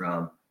country you're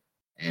from.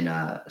 And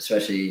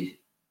especially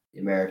the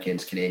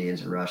Americans,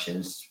 Canadians, and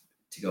Russians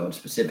to go, and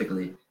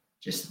specifically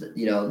just,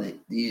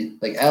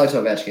 like Alex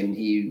Ovechkin,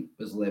 he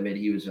was livid.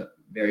 He was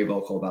very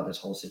vocal about this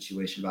whole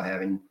situation by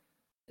having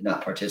to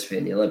not participate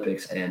in the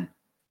Olympics. And,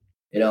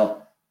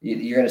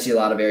 you're going to see a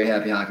lot of very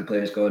happy hockey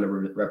players going to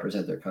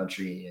represent their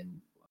country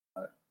and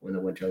when the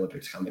Winter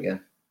Olympics come again.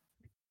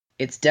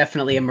 It's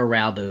definitely a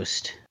morale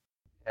boost.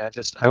 Yeah,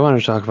 I wanted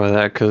to talk about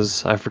that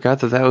because I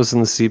forgot that was in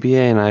the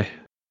CBA, and I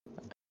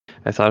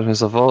thought to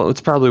myself, well,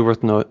 it's probably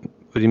worth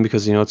noting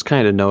because, it's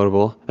kind of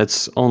notable.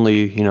 It's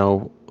only,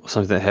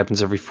 something that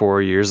happens every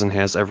 4 years and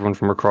has everyone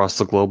from across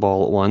the globe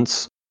all at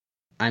once.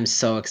 I'm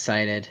so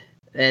excited.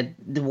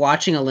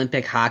 Watching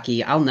Olympic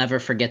hockey, I'll never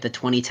forget the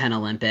 2010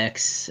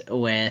 Olympics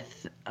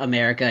with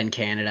America and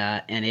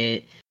Canada,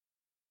 and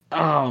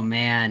oh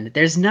man,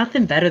 there's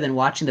nothing better than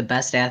watching the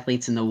best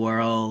athletes in the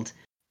world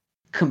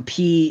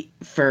compete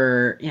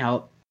for,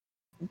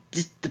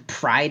 just the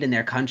pride in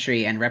their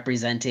country and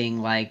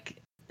representing like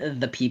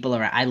the people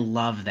around. I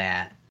love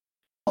that.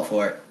 All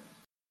for it.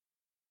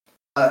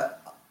 I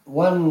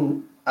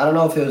don't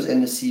know if it was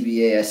in the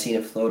CBA, I seen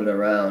it floated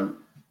around.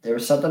 There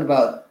was something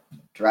about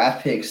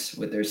draft picks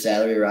with their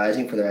salary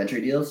rising for their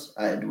entry deals.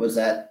 Was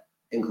that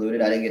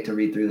included? I didn't get to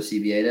read through the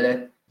CBA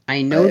today.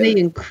 I know they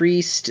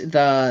increased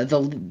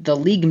the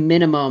league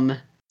minimum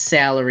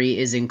salary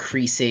is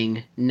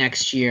increasing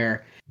next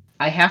year.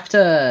 I have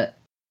to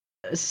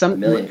I'm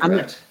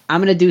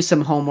going to do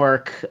some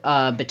homework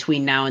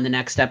between now and the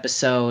next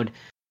episode.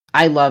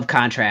 I love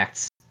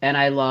contracts and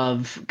I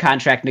love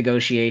contract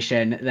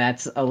negotiation.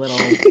 That's a little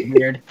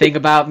weird thing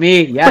about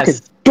me.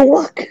 Yes.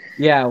 Dork.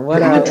 Yeah,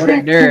 what a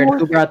nerd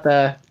who brought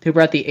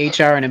the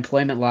HR and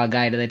employment law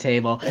guy to the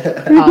table.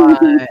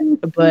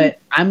 But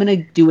I'm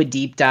gonna do a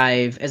deep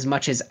dive as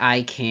much as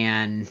I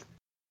can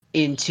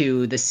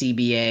into the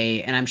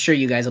CBA, and I'm sure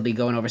you guys will be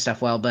going over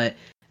stuff well. But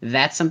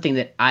that's something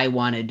that I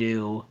want to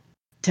do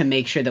to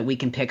make sure that we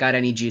can pick out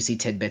any juicy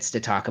tidbits to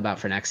talk about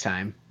for next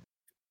time.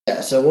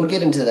 Yeah, so we'll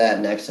get into that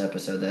next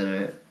episode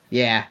then, right?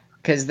 Yeah,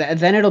 because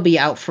then it'll be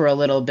out for a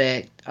little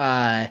bit.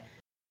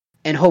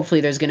 And hopefully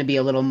there's going to be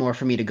a little more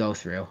for me to go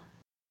through.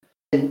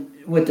 And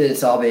with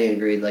this all being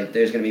agreed, like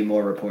there's going to be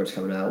more reports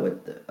coming out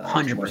with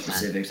 100% more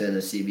specifics in the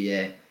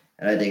CBA.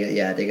 And I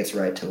think it's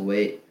right to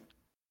wait.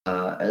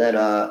 And then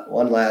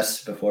one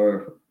last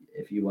before,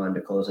 if you wanted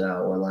to close it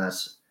out, one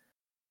last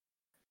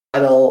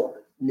final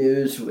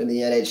news in the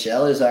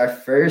NHL is our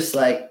first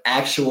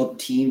actual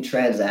team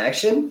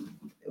transaction.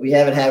 We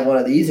haven't had one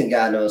of these in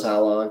God knows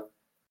how long.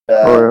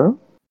 Oh,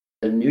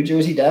 The New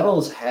Jersey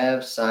Devils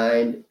have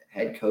signed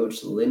head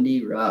coach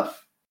Lindy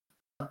Ruff.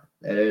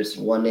 There's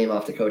one name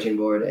off the coaching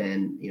board,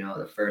 and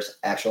the first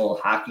actual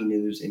hockey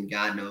news in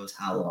God knows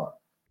how long.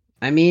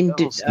 I mean,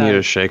 Devils need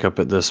a shakeup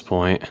at this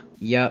point.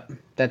 Yep,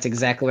 that's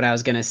exactly what I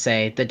was gonna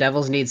say. The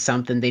Devils need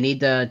something. They need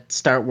to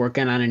start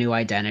working on a new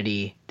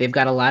identity. They've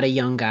got a lot of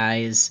young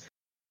guys,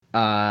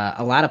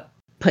 a lot of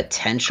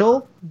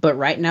potential, but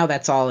right now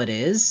that's all it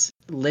is.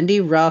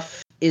 Lindy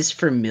Ruff is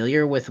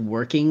familiar with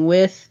working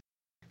with,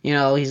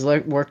 he's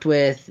worked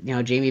with,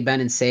 Jamie Benn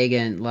and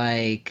Sagan.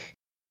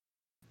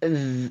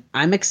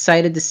 I'm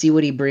excited to see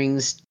what he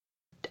brings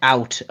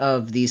out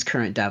of these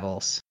current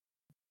Devils.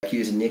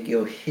 Accused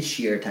Nico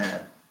Hischier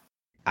time.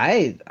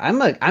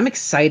 I'm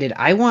excited.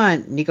 I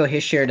want Nico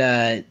Hischier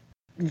to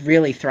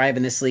really thrive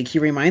in this league. He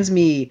reminds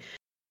me,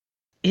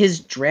 his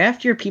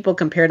draft year people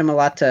compared him a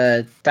lot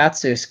to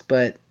Datsyuk,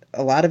 but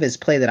a lot of his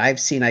play that I've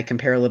seen I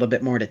compare a little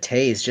bit more to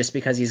Taze, just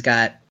because he's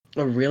got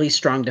a really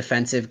strong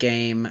defensive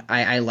game.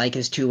 I like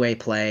his two-way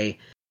play.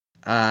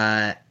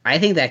 I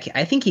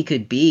think he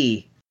could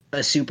be a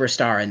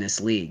superstar in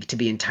this league, to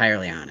be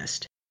entirely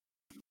honest.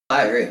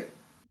 I agree.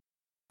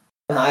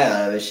 I'm high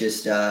on him. It's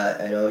just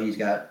I know he's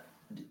got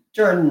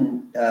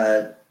Jordan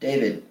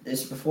David.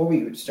 This before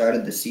we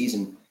started the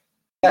season.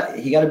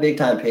 He got a big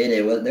time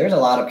payday. There's a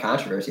lot of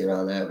controversy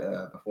around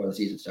that before the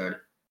season started.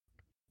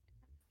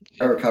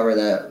 I remember covering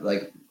that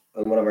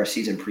in one of our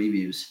season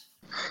previews.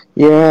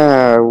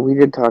 yeah, we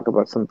did talk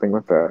about something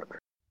with that.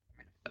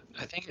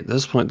 I think at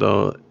this point,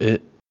 though,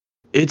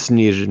 it's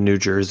needed in New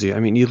Jersey. I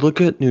mean, you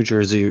look at New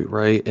Jersey,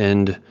 right,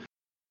 and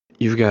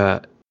you've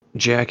got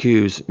Jack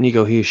Hughes,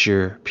 Nico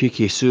Hischier,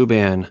 PK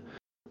Subban.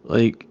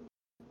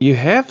 You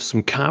have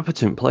some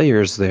competent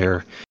players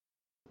there.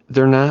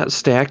 They're not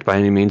stacked by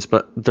any means,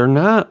 but they're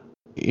not,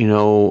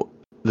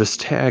 this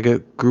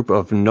tag group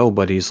of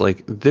nobodies.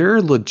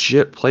 They're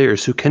legit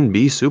players who can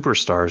be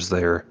superstars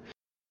there.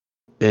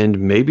 And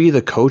maybe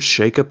the coach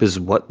shakeup is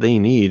what they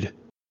need.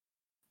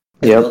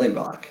 Building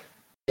block.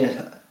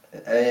 Yeah.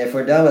 If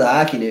we're done with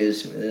hockey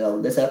news,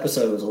 this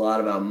episode was a lot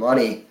about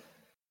money.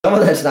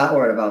 Someone that's not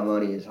worried about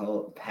money is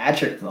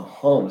Patrick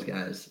Mahomes,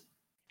 guys.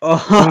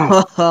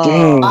 Oh,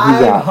 dang,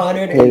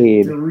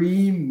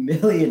 $503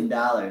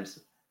 million.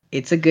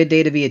 It's a good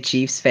day to be a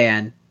Chiefs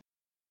fan.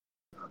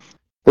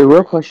 The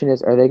real question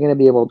is, are they going to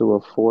be able to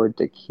afford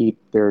to keep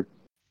their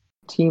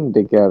team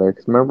together?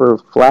 Because remember,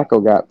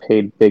 Flacco got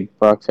paid big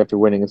bucks after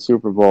winning a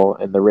Super Bowl,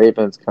 and the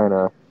Ravens kind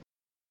of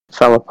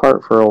fell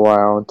apart for a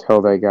while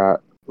until they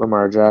got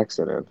Lamar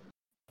Jackson in.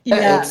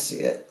 Yeah.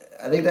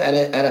 I think the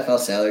NFL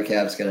salary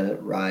cap is going to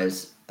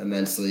rise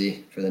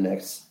immensely for the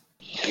next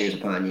years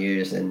upon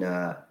years, and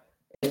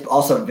it's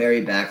also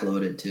very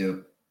backloaded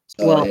too.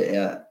 So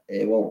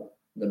it won't.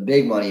 The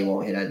big money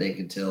won't hit, I think,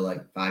 until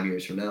 5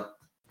 years from now.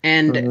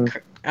 And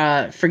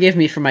forgive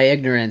me for my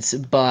ignorance,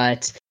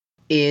 but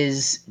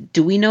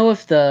do we know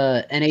if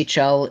the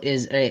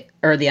NHL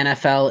or the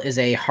NFL is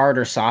a hard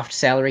or soft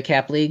salary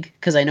cap league?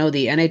 Because I know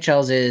the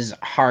NHL's is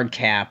hard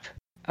cap.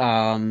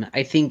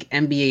 I think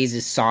NBA's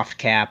is soft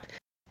cap,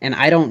 and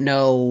I don't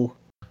know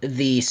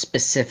the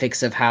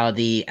specifics of how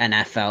the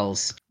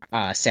NFL's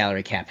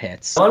salary cap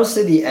hits.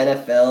 Honestly, the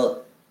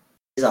NFL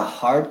is a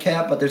hard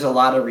cap, but there's a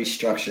lot of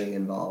restructuring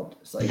involved.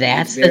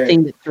 That's the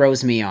thing that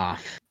throws me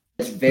off.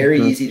 It's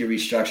very easy to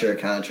restructure a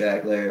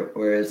contract there,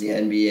 whereas the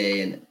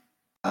NBA and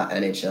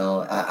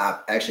NHL,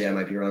 actually, I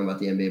might be wrong about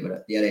the NBA,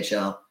 but the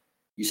NHL,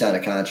 you sign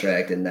a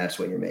contract and that's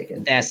what you're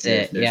making. That's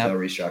There's it. no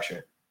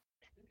restructure.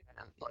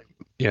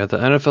 Yeah, the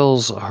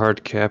NFL's a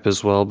hard cap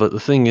as well, but the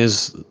thing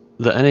is,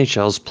 the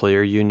NHL's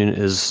player union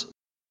is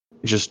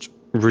just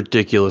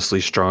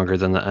ridiculously stronger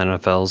than the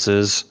NFL's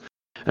is.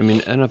 I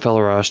mean,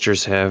 NFL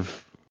rosters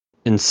have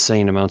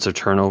insane amounts of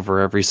turnover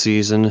every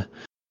season.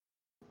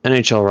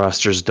 NHL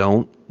rosters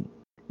don't,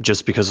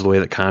 just because of the way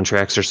that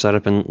contracts are set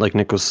up, and like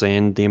Nick was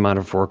saying, the amount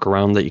of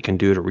workaround that you can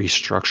do to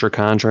restructure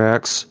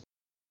contracts.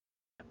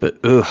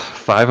 But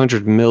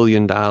 $500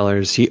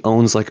 million. He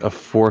owns a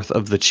fourth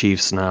of the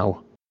Chiefs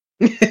now.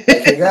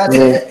 Congrats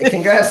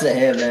to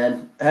him,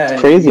 man.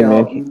 It's crazy,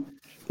 man.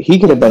 He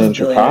could have been in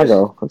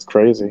Chicago. That's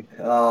crazy.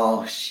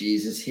 Oh,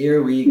 Jesus.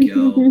 Here we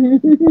go.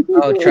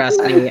 Oh,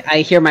 trust me.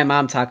 I hear my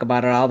mom talk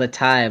about it all the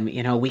time.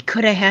 We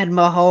could have had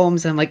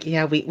Mahomes. I'm like,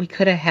 yeah, we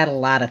could have had a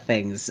lot of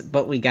things,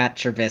 but we got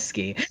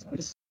Trubisky.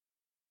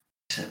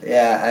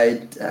 Yeah,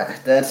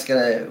 that's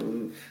going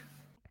to...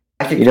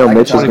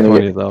 Mitch is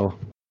going to though.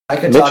 I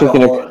could talk a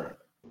whole...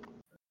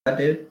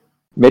 Dude?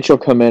 Mitch will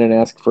come in and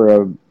ask for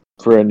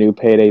a new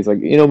payday. He's like,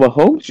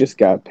 Mahomes just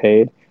got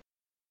paid.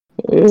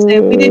 We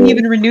didn't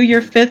even renew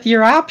your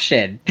 5th-year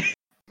option.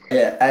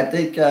 Yeah, I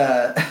think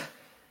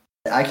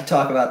I could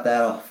talk about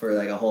that for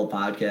a whole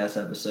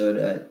podcast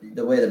episode.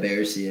 The way the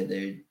Bears see it,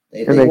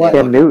 they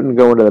Cam Newton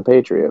going to the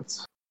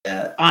Patriots.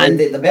 Yeah, On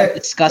the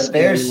disgustingly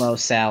Bears, low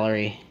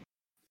salary.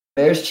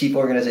 Bears' cheap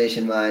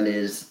organization mind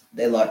is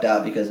they lucked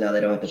out because now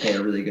they don't have to pay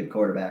a really good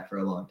quarterback for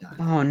a long time.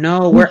 Oh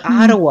no, we're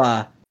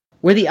Ottawa.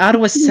 We're the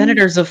Ottawa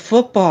Senators of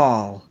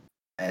football.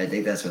 I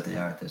think that's what they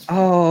are at this point.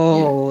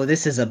 Oh,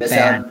 this is a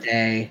bad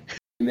day.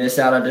 You miss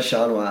out on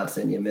Deshaun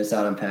Watson, you miss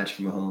out on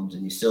Patrick Mahomes,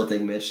 and you still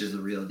think Mitch is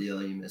the real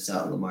deal. You miss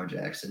out on Lamar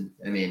Jackson.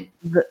 I mean,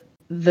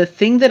 the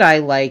thing that I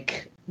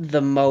like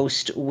the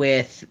most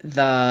with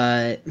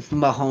the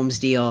Mahomes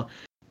deal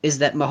is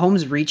that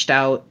Mahomes reached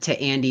out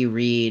to Andy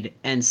Reid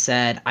and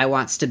said, "I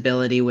want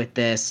stability with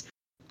this.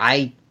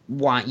 I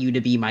want you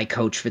to be my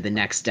coach for the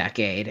next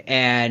decade."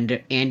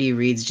 And Andy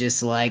Reid's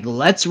just like,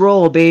 "Let's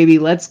roll, baby.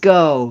 Let's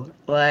go."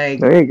 Like,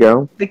 there you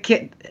go. the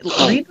kid,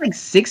 Reid's like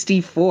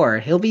 64.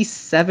 He'll be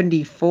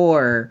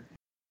 74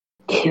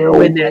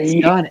 when that's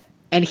done.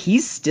 And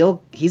he's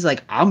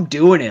like, "I'm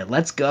doing it.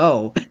 Let's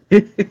go."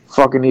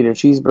 Fucking eat a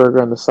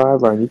cheeseburger on the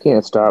sideline. You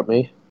can't stop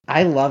me.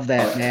 I love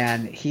that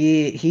man.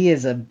 He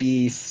is a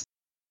beast.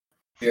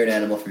 You're an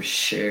animal for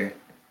sure.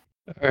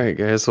 All right,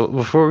 guys. Well,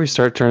 before we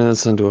start turning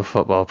this into a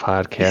football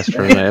podcast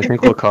for tonight, I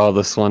think we'll call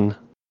this one.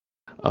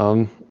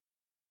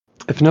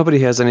 If nobody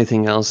has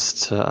anything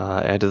else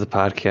to add to the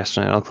podcast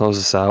tonight, I'll close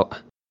this out.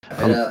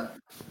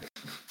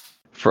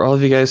 For all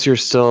of you guys who are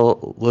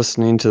still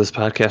listening to this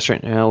podcast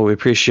right now, we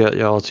appreciate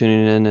y'all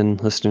tuning in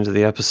and listening to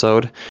the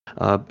episode.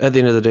 At the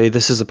end of the day,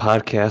 this is a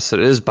podcast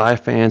that is by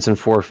fans and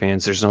for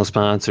fans. There's no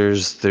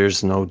sponsors.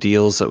 There's no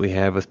deals that we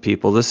have with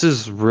people. This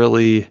is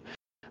really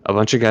a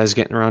bunch of guys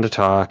getting around to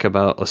talk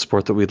about a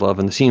sport that we love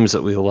and the teams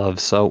that we love.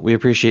 So we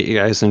appreciate you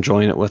guys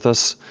enjoying it with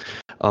us.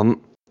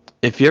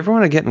 If you ever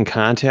want to get in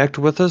contact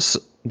with us,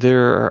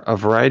 there are a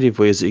variety of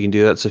ways that you can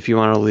do that. So if you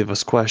want to leave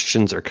us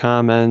questions or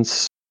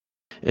comments,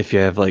 if you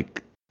have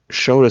like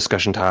show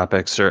discussion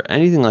topics or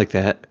anything like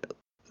that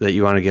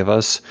you want to give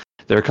us,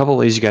 there are a couple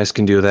ways you guys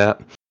can do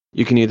that.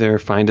 You can either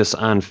find us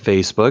on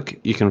Facebook,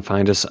 you can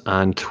find us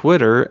on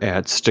Twitter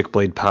at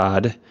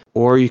StickBladePod,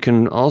 or you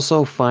can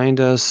also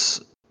find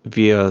us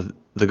via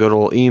the good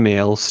old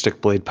email,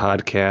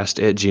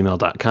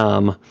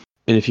 stickbladepodcast@gmail.com.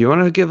 And if you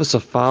want to give us a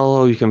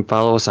follow, you can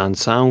follow us on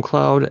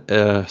SoundCloud,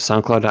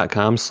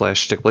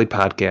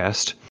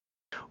 soundcloud.com/stickbladepodcast,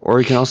 or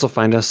you can also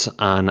find us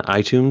on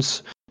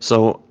iTunes.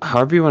 So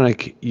however you want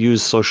to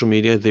use social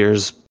media,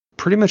 there's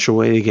pretty much a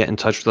way to get in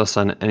touch with us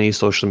on any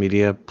social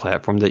media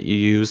platform that you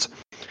use.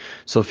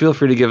 So feel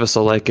free to give us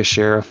a like, a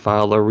share, a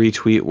follow, a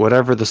retweet,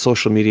 whatever the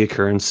social media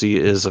currency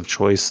is of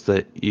choice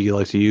that you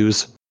like to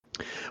use.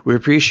 We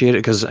appreciate it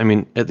because, I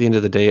mean, at the end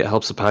of the day, it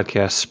helps the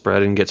podcast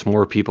spread and gets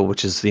more people,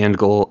 which is the end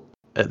goal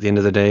at the end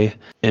of the day.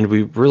 And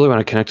we really want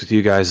to connect with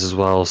you guys as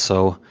well.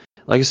 So,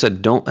 like I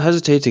said, don't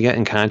hesitate to get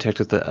in contact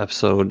with the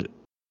episode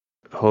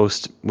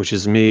host, which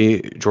is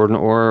me, Jordan,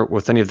 or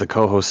with any of the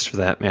co-hosts for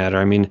that matter.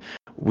 I mean,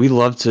 we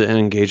love to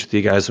engage with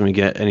you guys when we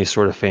get any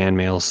sort of fan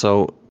mail.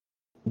 So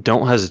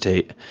don't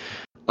hesitate.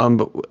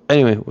 But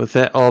anyway, with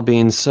that all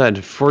being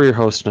said, for your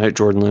host tonight,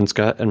 Jordan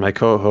Linscott, and my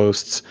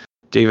co-hosts,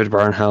 David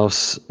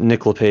Barnhouse,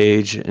 Nick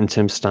LePage, and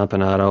Tim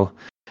Stompanato,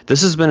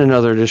 this has been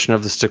another edition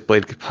of the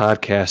Stickblade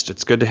Podcast.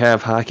 It's good to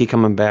have hockey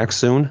coming back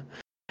soon.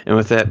 And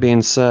with that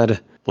being said,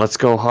 let's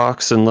go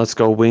Hawks and let's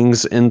go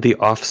Wings in the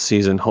off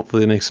season.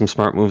 Hopefully they make some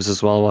smart moves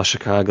as well while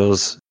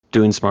Chicago's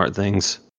doing smart things.